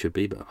than it should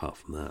be. But apart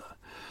from that,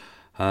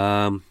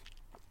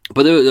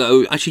 but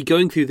there, actually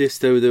going through this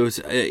though, there was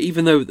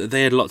even though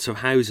they had lots of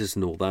houses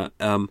and all that,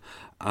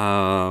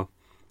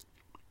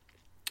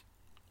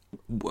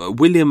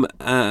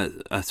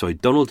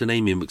 Donald and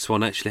Amy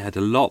McSwan actually had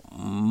a lot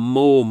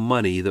more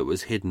money that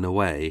was hidden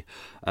away.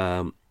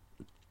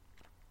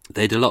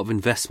 They had a lot of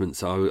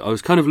investments. I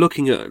was kind of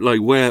looking at like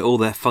where all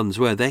their funds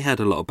were. They had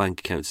a lot of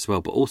bank accounts as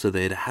well, but also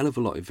they had a hell of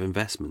a lot of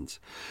investments.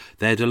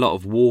 They had a lot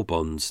of war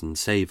bonds and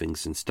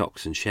savings and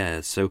stocks and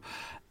shares. So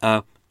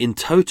in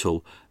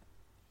total,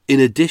 in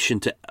addition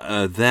to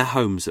their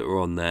homes that were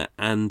on there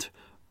and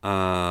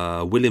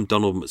William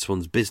Donald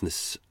McSwan's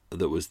business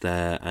that was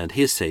there and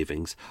his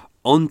savings,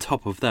 on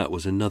top of that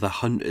was at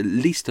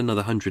least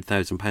another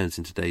 £100,000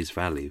 in today's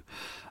value,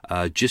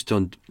 just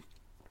on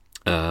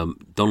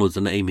Donald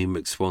and Amy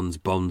McSwan's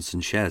bonds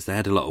and shares. They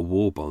had a lot of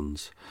war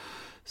bonds.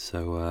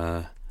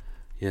 So,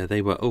 yeah,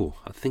 they were... Oh,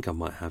 I think I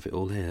might have it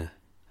all here.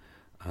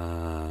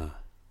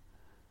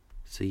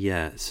 So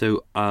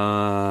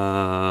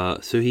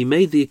he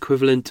made the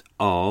equivalent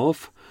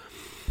of,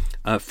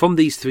 from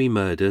these 3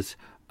 murders,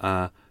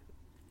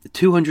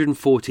 £214,000,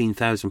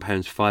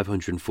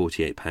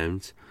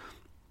 £548,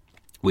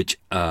 which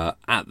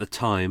at the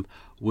time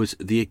was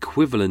the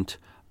equivalent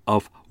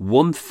of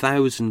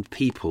 1,000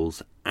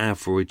 people's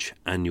average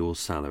annual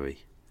salary.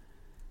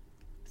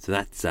 So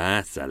that's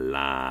a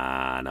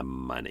lot of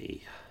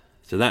money.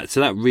 So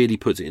that really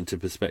puts it into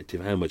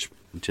perspective how much,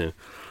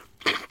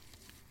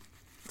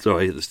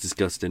 sorry, that's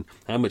disgusting.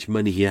 How much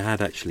money he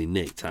had actually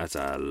nicked. That's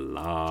a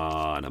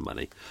lot of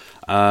money.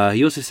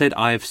 He also said,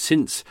 I have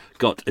since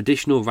got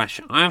additional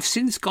ration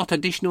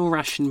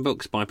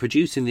books by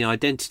producing the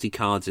identity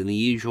cards in the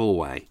usual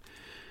way.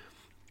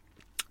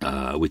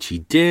 Which he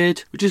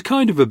did, which is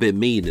kind of a bit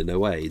mean in a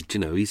way.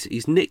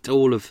 He's nicked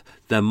all of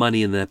their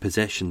money and their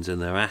possessions and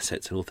their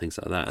assets and all things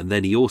like that, and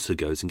then he also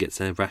goes and gets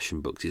their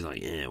ration books. He's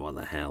like, yeah, what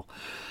the hell.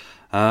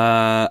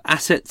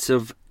 Assets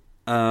of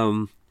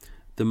the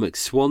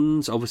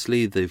McSwans,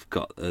 obviously they've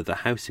got the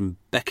house in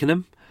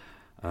Beckenham.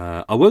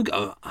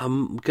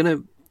 I'm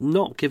gonna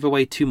not give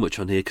away too much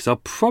on here because I'm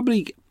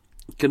probably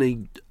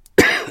gonna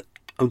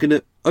I'm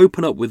gonna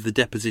open up with the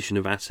deposition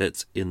of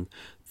assets in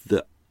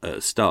the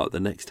start the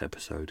next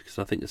episode, because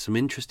I think there's some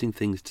interesting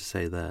things to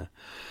say there.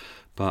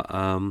 But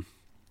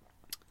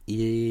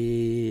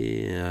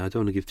yeah, I don't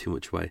want to give too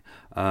much away.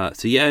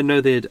 They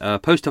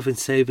had post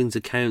office savings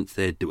accounts,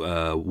 they had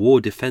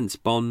war defence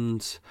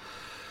bonds.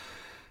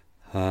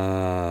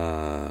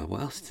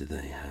 What else did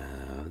they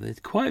have? They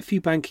had quite a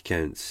few bank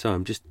accounts, so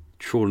I'm just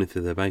trawling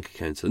through their bank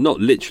accounts. Not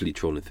literally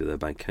trawling through their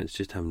bank accounts,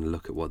 just having a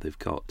look at what they've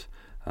got.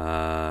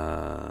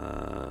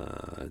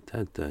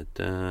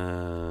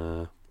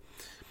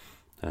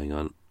 Hang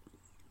on.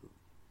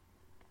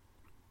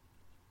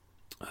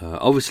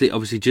 Obviously,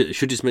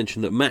 should just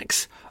mention that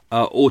Max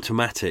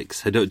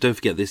Automatics. Don't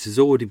forget, this has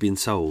already been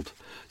sold.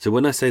 So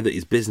when I say that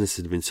his business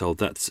has been sold,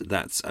 that's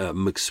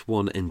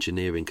McSwan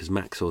Engineering, because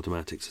Max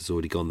Automatics has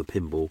already gone the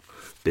pinball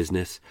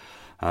business.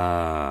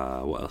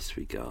 What else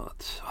we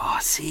got?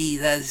 See,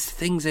 there's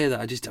things here that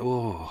I just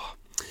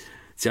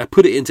See, I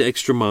put it into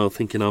Extra Mile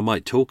thinking I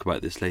might talk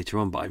about this later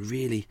on, but I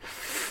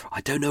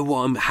don't know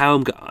I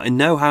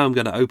know how I'm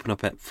going to open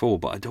up Ep4,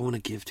 but I don't want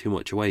to give too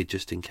much away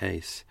just in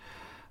case.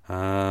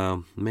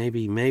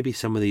 Maybe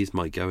some of these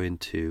might go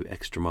into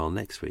Extra Mile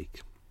next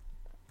week.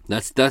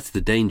 That's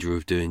the danger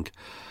of doing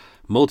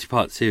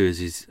multi-part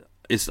series.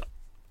 Is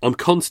I'm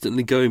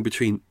constantly going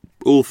between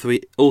all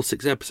 6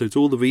 episodes,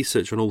 all the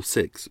research on all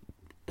 6,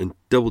 and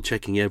double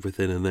checking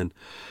everything, and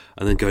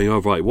then going, oh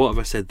right, what have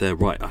I said there?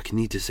 Right, I can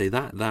need to say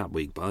that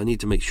week, but I need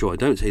to make sure I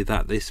don't say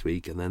that this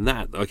week, and then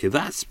that. Okay,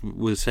 that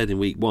was said in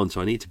week 1,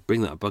 so I need to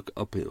bring that back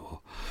up.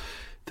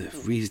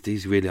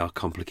 These really are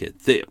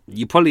complicated.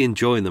 You're probably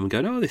enjoying them and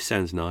going, oh, this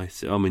sounds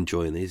nice. I'm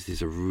enjoying these.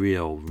 These are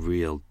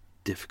real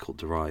difficult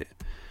to write.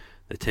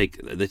 They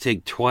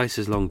take twice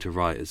as long to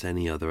write as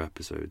any other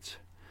episodes.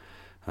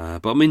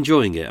 But I'm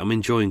enjoying it. I'm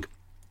enjoying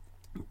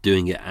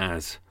doing it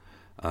as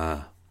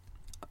the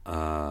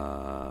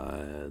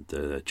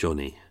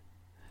Johnny.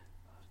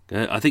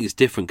 I think it's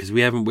different because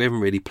we haven't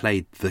really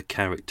played the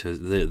character,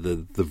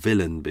 the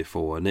villain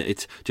before, and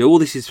it's all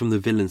this is from the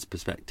villain's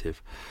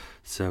perspective.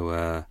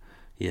 So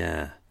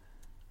yeah,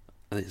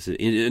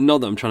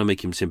 not that I'm trying to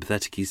make him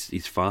sympathetic.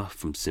 He's far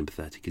from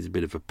sympathetic. He's a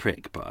bit of a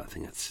prick, but I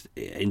think that's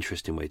an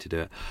interesting way to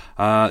do it.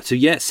 So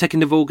yeah,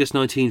 2nd of August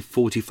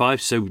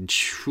 1945. So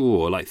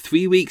sure, like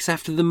 3 weeks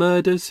after the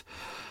murders.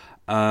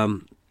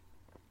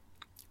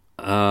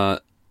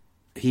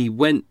 He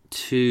went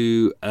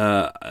to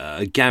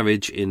a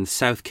garage in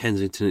South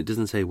Kensington. It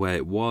doesn't say where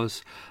it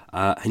was.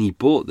 And he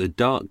bought the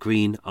dark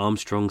green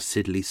Armstrong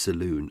Siddeley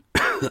Saloon.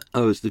 It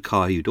was the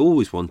car he'd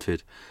always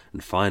wanted,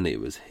 and finally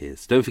it was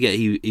his. Don't forget,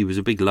 he was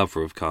a big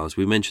lover of cars.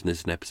 We mentioned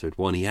this in episode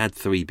 1. He had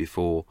 3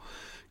 before,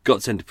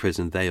 got sent to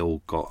prison. They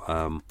all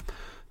got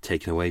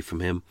taken away from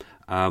him.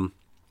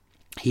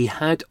 He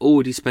had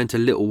already spent a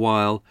little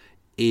while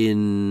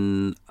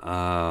in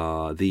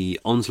the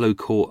Onslow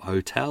Court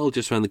Hotel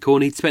just around the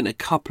corner. He'd spent a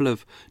couple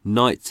of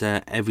nights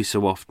there every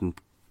so often,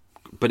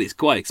 but it's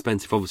quite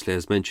expensive. Obviously,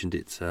 as mentioned,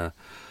 it's just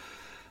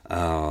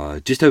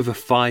over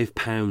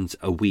 £5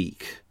 a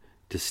week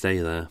to stay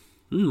there.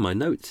 My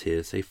notes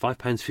here say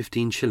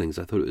 £5.15 shillings.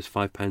 I thought it was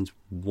 £5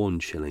 1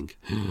 shilling.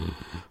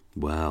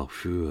 Well,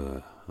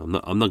 sure. I'm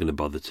not going to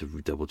bother to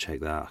double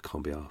check that. I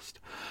can't be asked.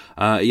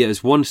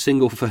 It's one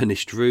single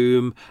furnished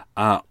room.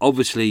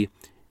 Obviously,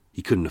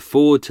 he couldn't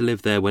afford to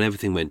live there when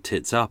everything went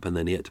tits up, and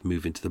then he had to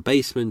move into the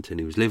basement, and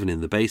he was living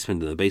in the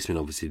basement, and the basement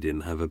obviously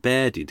didn't have a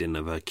bed, he didn't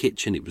have a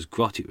kitchen, it was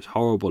grotty, it was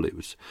horrible,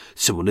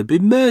 someone had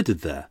been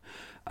murdered there.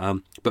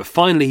 But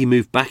finally he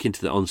moved back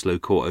into the Onslow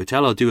Court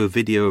Hotel. I'll do a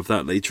video of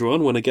that later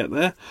on when I get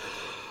there,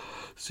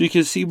 so you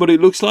can see what it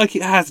looks like.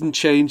 It hasn't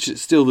changed,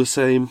 it's still the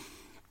same.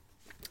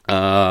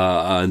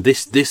 And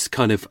this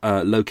kind of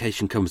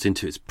location comes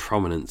into its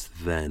prominence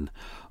then.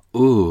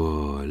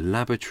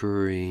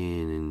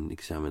 Laboratory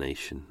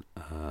examination.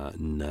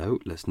 No,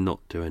 let's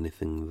not do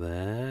anything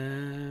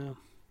there.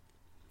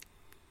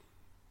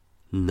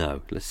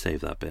 No, let's save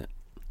that bit.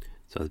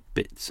 So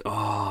bits.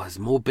 There's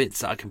more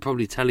bits that I can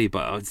probably tell you,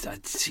 but I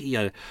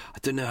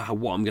don't know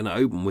what I'm going to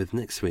open with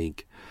next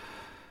week.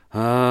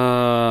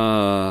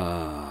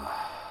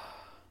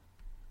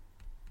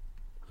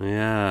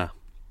 Yeah.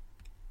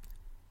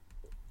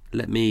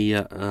 let me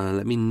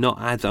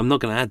not add. I'm not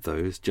going to add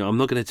those. I'm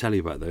not going to tell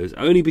you about those,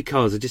 only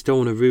because I just don't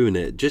want to ruin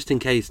it. Just in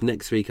case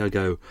next week I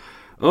go,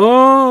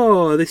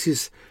 oh, this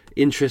is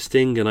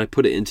interesting, and I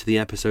put it into the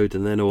episode,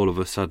 and then all of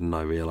a sudden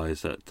I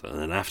realise that, and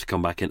then I have to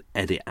come back and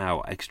edit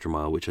out Extra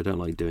Mile, which I don't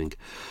like doing.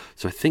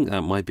 So I think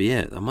that might be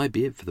it. That might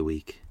be it for the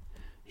week.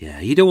 Yeah,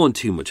 you don't want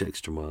too much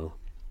Extra Mile.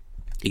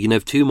 You can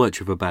have too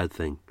much of a bad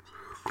thing.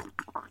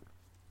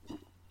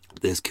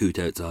 There's Coot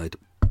outside.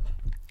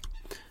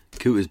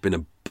 Coot has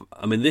been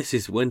this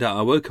is when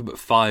I woke up at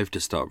 5 to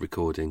start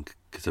recording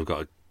because I've got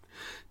to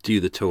do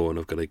the tour and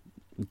I've got to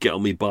get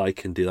on my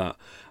bike and do that.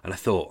 And I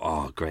thought,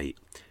 oh, great.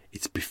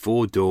 It's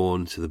before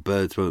dawn, so the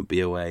birds won't be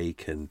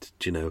awake. And,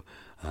 the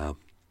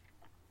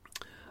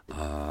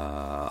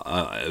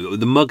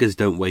muggers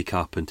don't wake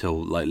up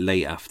until like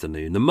late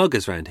afternoon. The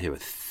muggers around here are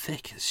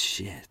thick as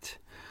shit.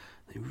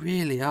 They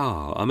really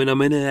are. I mean,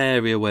 I'm in an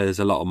area where there's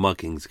a lot of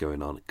muggings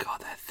going on.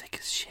 God, they're thick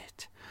as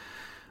shit.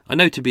 I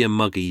know to be a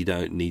mugger you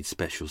don't need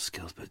special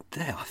skills, but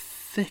they are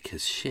thick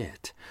as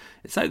shit.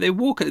 It's like they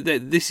walk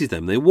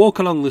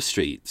along the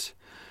streets.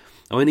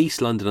 I'm in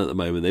East London at the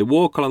moment. They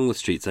walk along the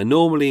streets. They're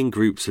normally in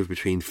groups of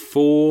between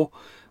 4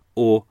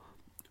 or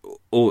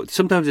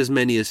sometimes as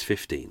many as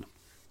 15.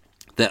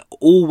 They're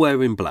all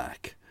wearing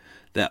black.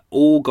 They're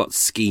all got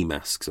ski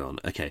masks on.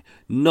 Okay,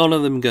 none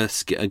of them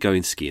are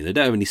going skiing. They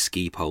don't have any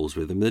ski poles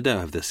with them. They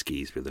don't have their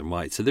skis with them,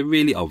 right? So they're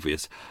really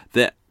obvious.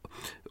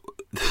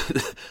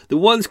 The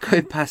ones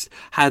going past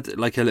had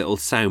like a little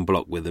sound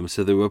block with them,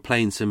 so they were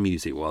playing some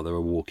music while they were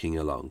walking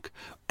along.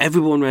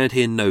 Everyone around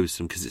here knows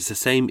them because it's the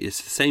same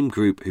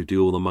group who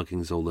do all the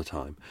muggings all the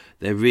time.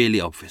 They're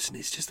really obvious, and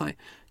it's just like,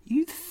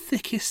 you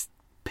thickest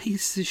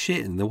piece of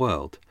shit in the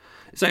world.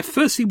 It's like,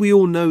 firstly, we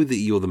all know that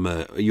you're the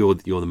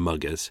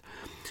muggers.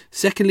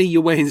 Secondly,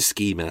 you're wearing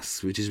ski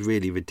masks, which is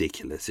really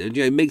ridiculous.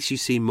 It makes you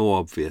seem more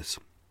obvious.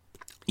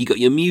 You got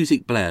your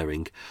music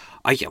blaring.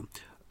 I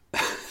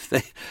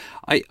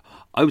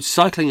was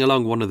cycling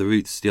along one of the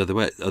routes the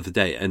other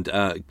day, and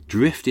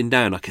drifting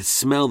down, I could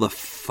smell the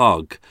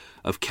fog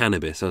of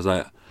cannabis. I was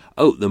like,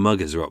 oh, the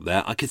muggers are up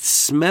there. I could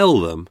smell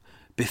them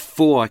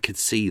before I could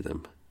see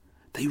them.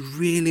 They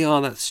really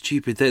are that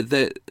stupid.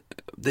 They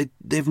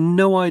have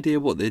no idea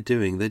what they're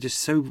doing. They're just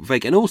so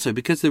vague. And also,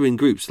 because they're in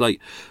groups, like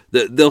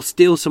they'll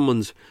steal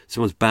someone's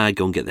bag,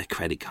 go and get their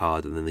credit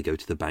card, and then they go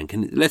to the bank.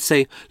 And let's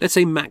say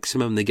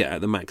maximum, they get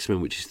at the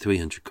maximum, which is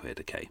 300 quid,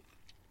 okay?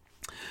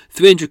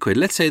 300 quid.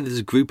 Let's say there's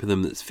a group of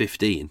them that's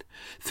 15.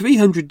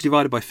 300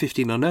 divided by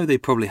 15, I know they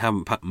probably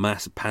haven't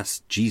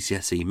passed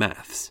GCSE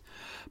maths,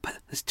 but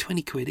there's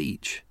 20 quid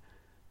each.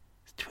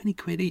 It's 20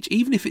 quid each.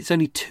 Even if it's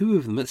only 2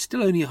 of them, that's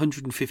still only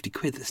 150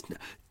 quid.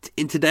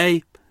 In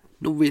today,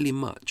 not really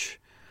much.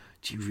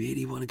 Do you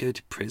really want to go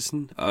to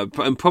prison?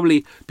 And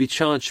probably be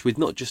charged with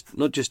not just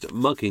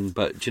mugging,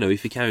 but,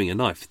 if you're carrying a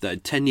knife,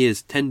 10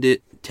 years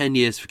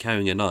for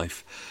carrying a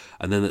knife,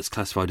 and then that's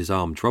classified as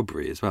armed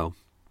robbery as well.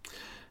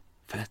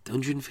 For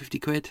 150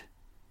 quid,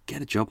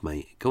 get a job,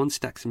 mate. Go and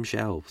stack some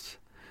shelves.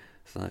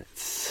 It's like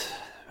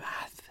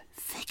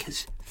thick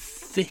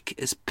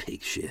as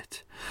pig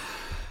shit.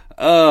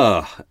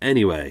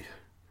 Anyway,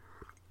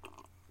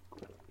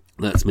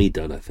 that's me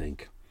done, I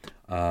think.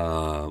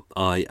 I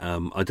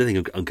don't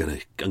think I'm gonna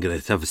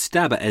have a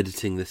stab at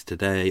editing this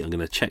today. I'm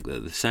gonna check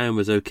that the sound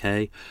was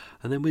okay,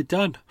 and then we're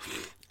done.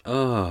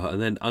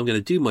 And then I'm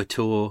gonna do my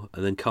tour,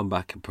 and then come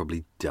back and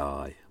probably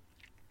die.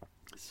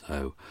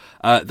 So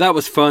that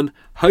was fun.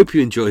 Hope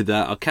you enjoyed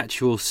that. I'll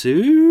catch you all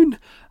soon.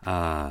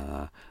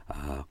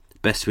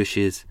 Best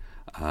wishes.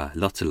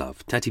 Lots of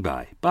love. Tatty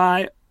bye.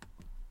 Bye.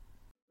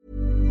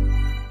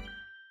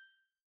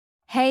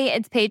 Hey,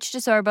 it's Paige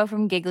DeSorbo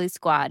from Giggly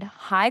Squad.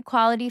 High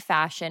quality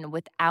fashion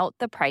without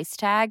the price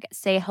tag.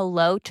 Say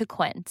hello to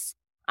Quince.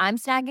 I'm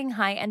snagging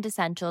high-end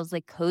essentials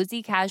like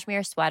cozy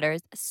cashmere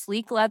sweaters,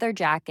 sleek leather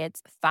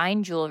jackets,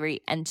 fine jewelry,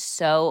 and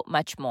so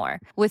much more.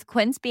 With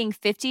Quince being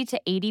 50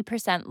 to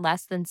 80%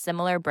 less than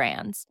similar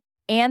brands.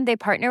 And they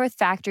partner with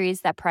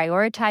factories that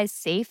prioritize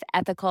safe,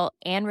 ethical,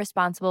 and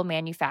responsible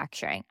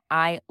manufacturing.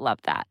 I love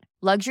that.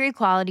 Luxury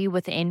quality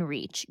within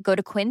reach. Go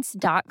to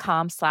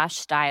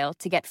quince.com/style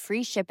to get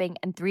free shipping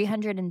and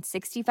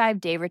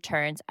 365-day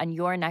returns on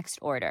your next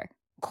order.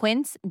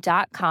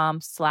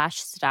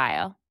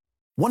 Quince.com/style.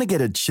 Want to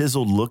get a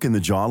chiseled look in the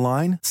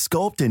jawline?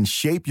 Sculpt and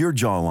shape your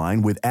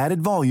jawline with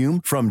added volume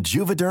from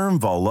Juvederm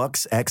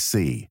Volux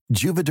XC.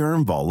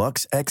 Juvederm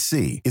Volux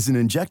XC is an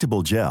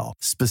injectable gel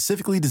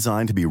specifically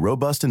designed to be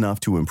robust enough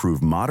to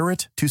improve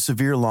moderate to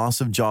severe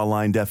loss of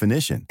jawline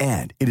definition.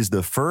 And it is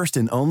the first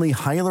and only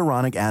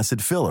hyaluronic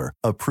acid filler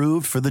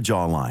approved for the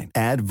jawline.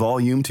 Add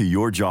volume to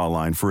your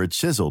jawline for a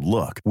chiseled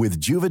look with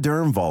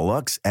Juvederm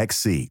Volux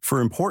XC.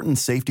 For important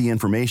safety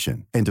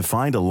information and to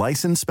find a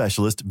licensed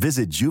specialist,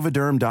 visit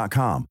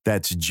Juvederm.com Juvederm.com.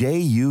 That's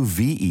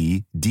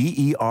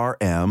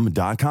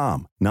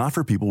Juvederm.com. Not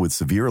for people with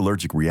severe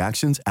allergic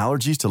reactions,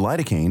 allergies to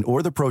lidocaine,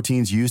 or the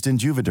proteins used in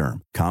Juvederm.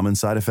 Common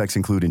side effects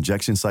include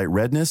injection site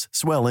redness,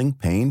 swelling,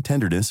 pain,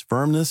 tenderness,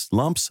 firmness,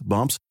 lumps,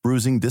 bumps,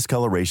 bruising,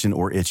 discoloration,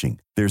 or itching.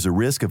 There's a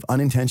risk of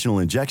unintentional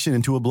injection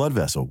into a blood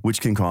vessel,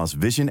 which can cause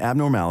vision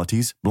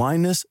abnormalities,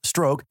 blindness,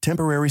 stroke,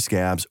 temporary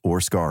scabs,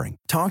 or scarring.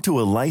 Talk to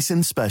a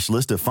licensed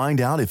specialist to find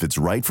out if it's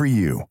right for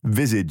you.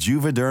 Visit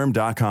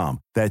Juvederm.com.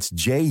 That's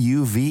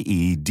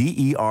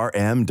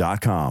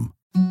Juvederm.com.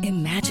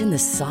 Imagine the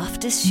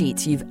softest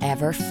sheets you've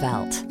ever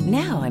felt.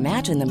 Now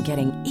imagine them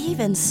getting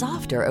even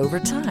softer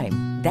over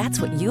time.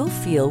 That's what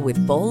you'll feel with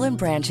Boll &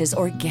 Branch's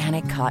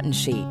organic cotton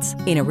sheets.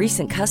 In a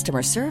recent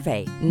customer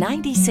survey,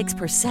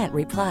 96%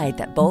 replied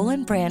that Boll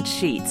 & Branch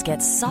sheets get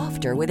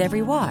softer with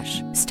every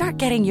wash. Start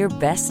getting your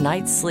best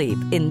night's sleep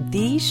in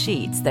these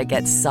sheets that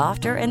get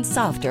softer and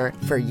softer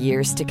for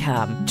years to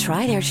come.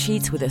 Try their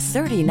sheets with a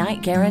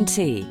 30-night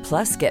guarantee.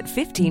 Plus, get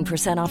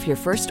 15% off your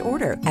first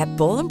order at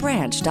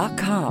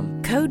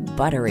bollandbranch.com. Code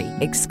BUTTERY.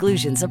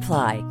 Exclusions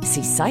apply.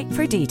 See site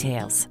for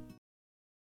details.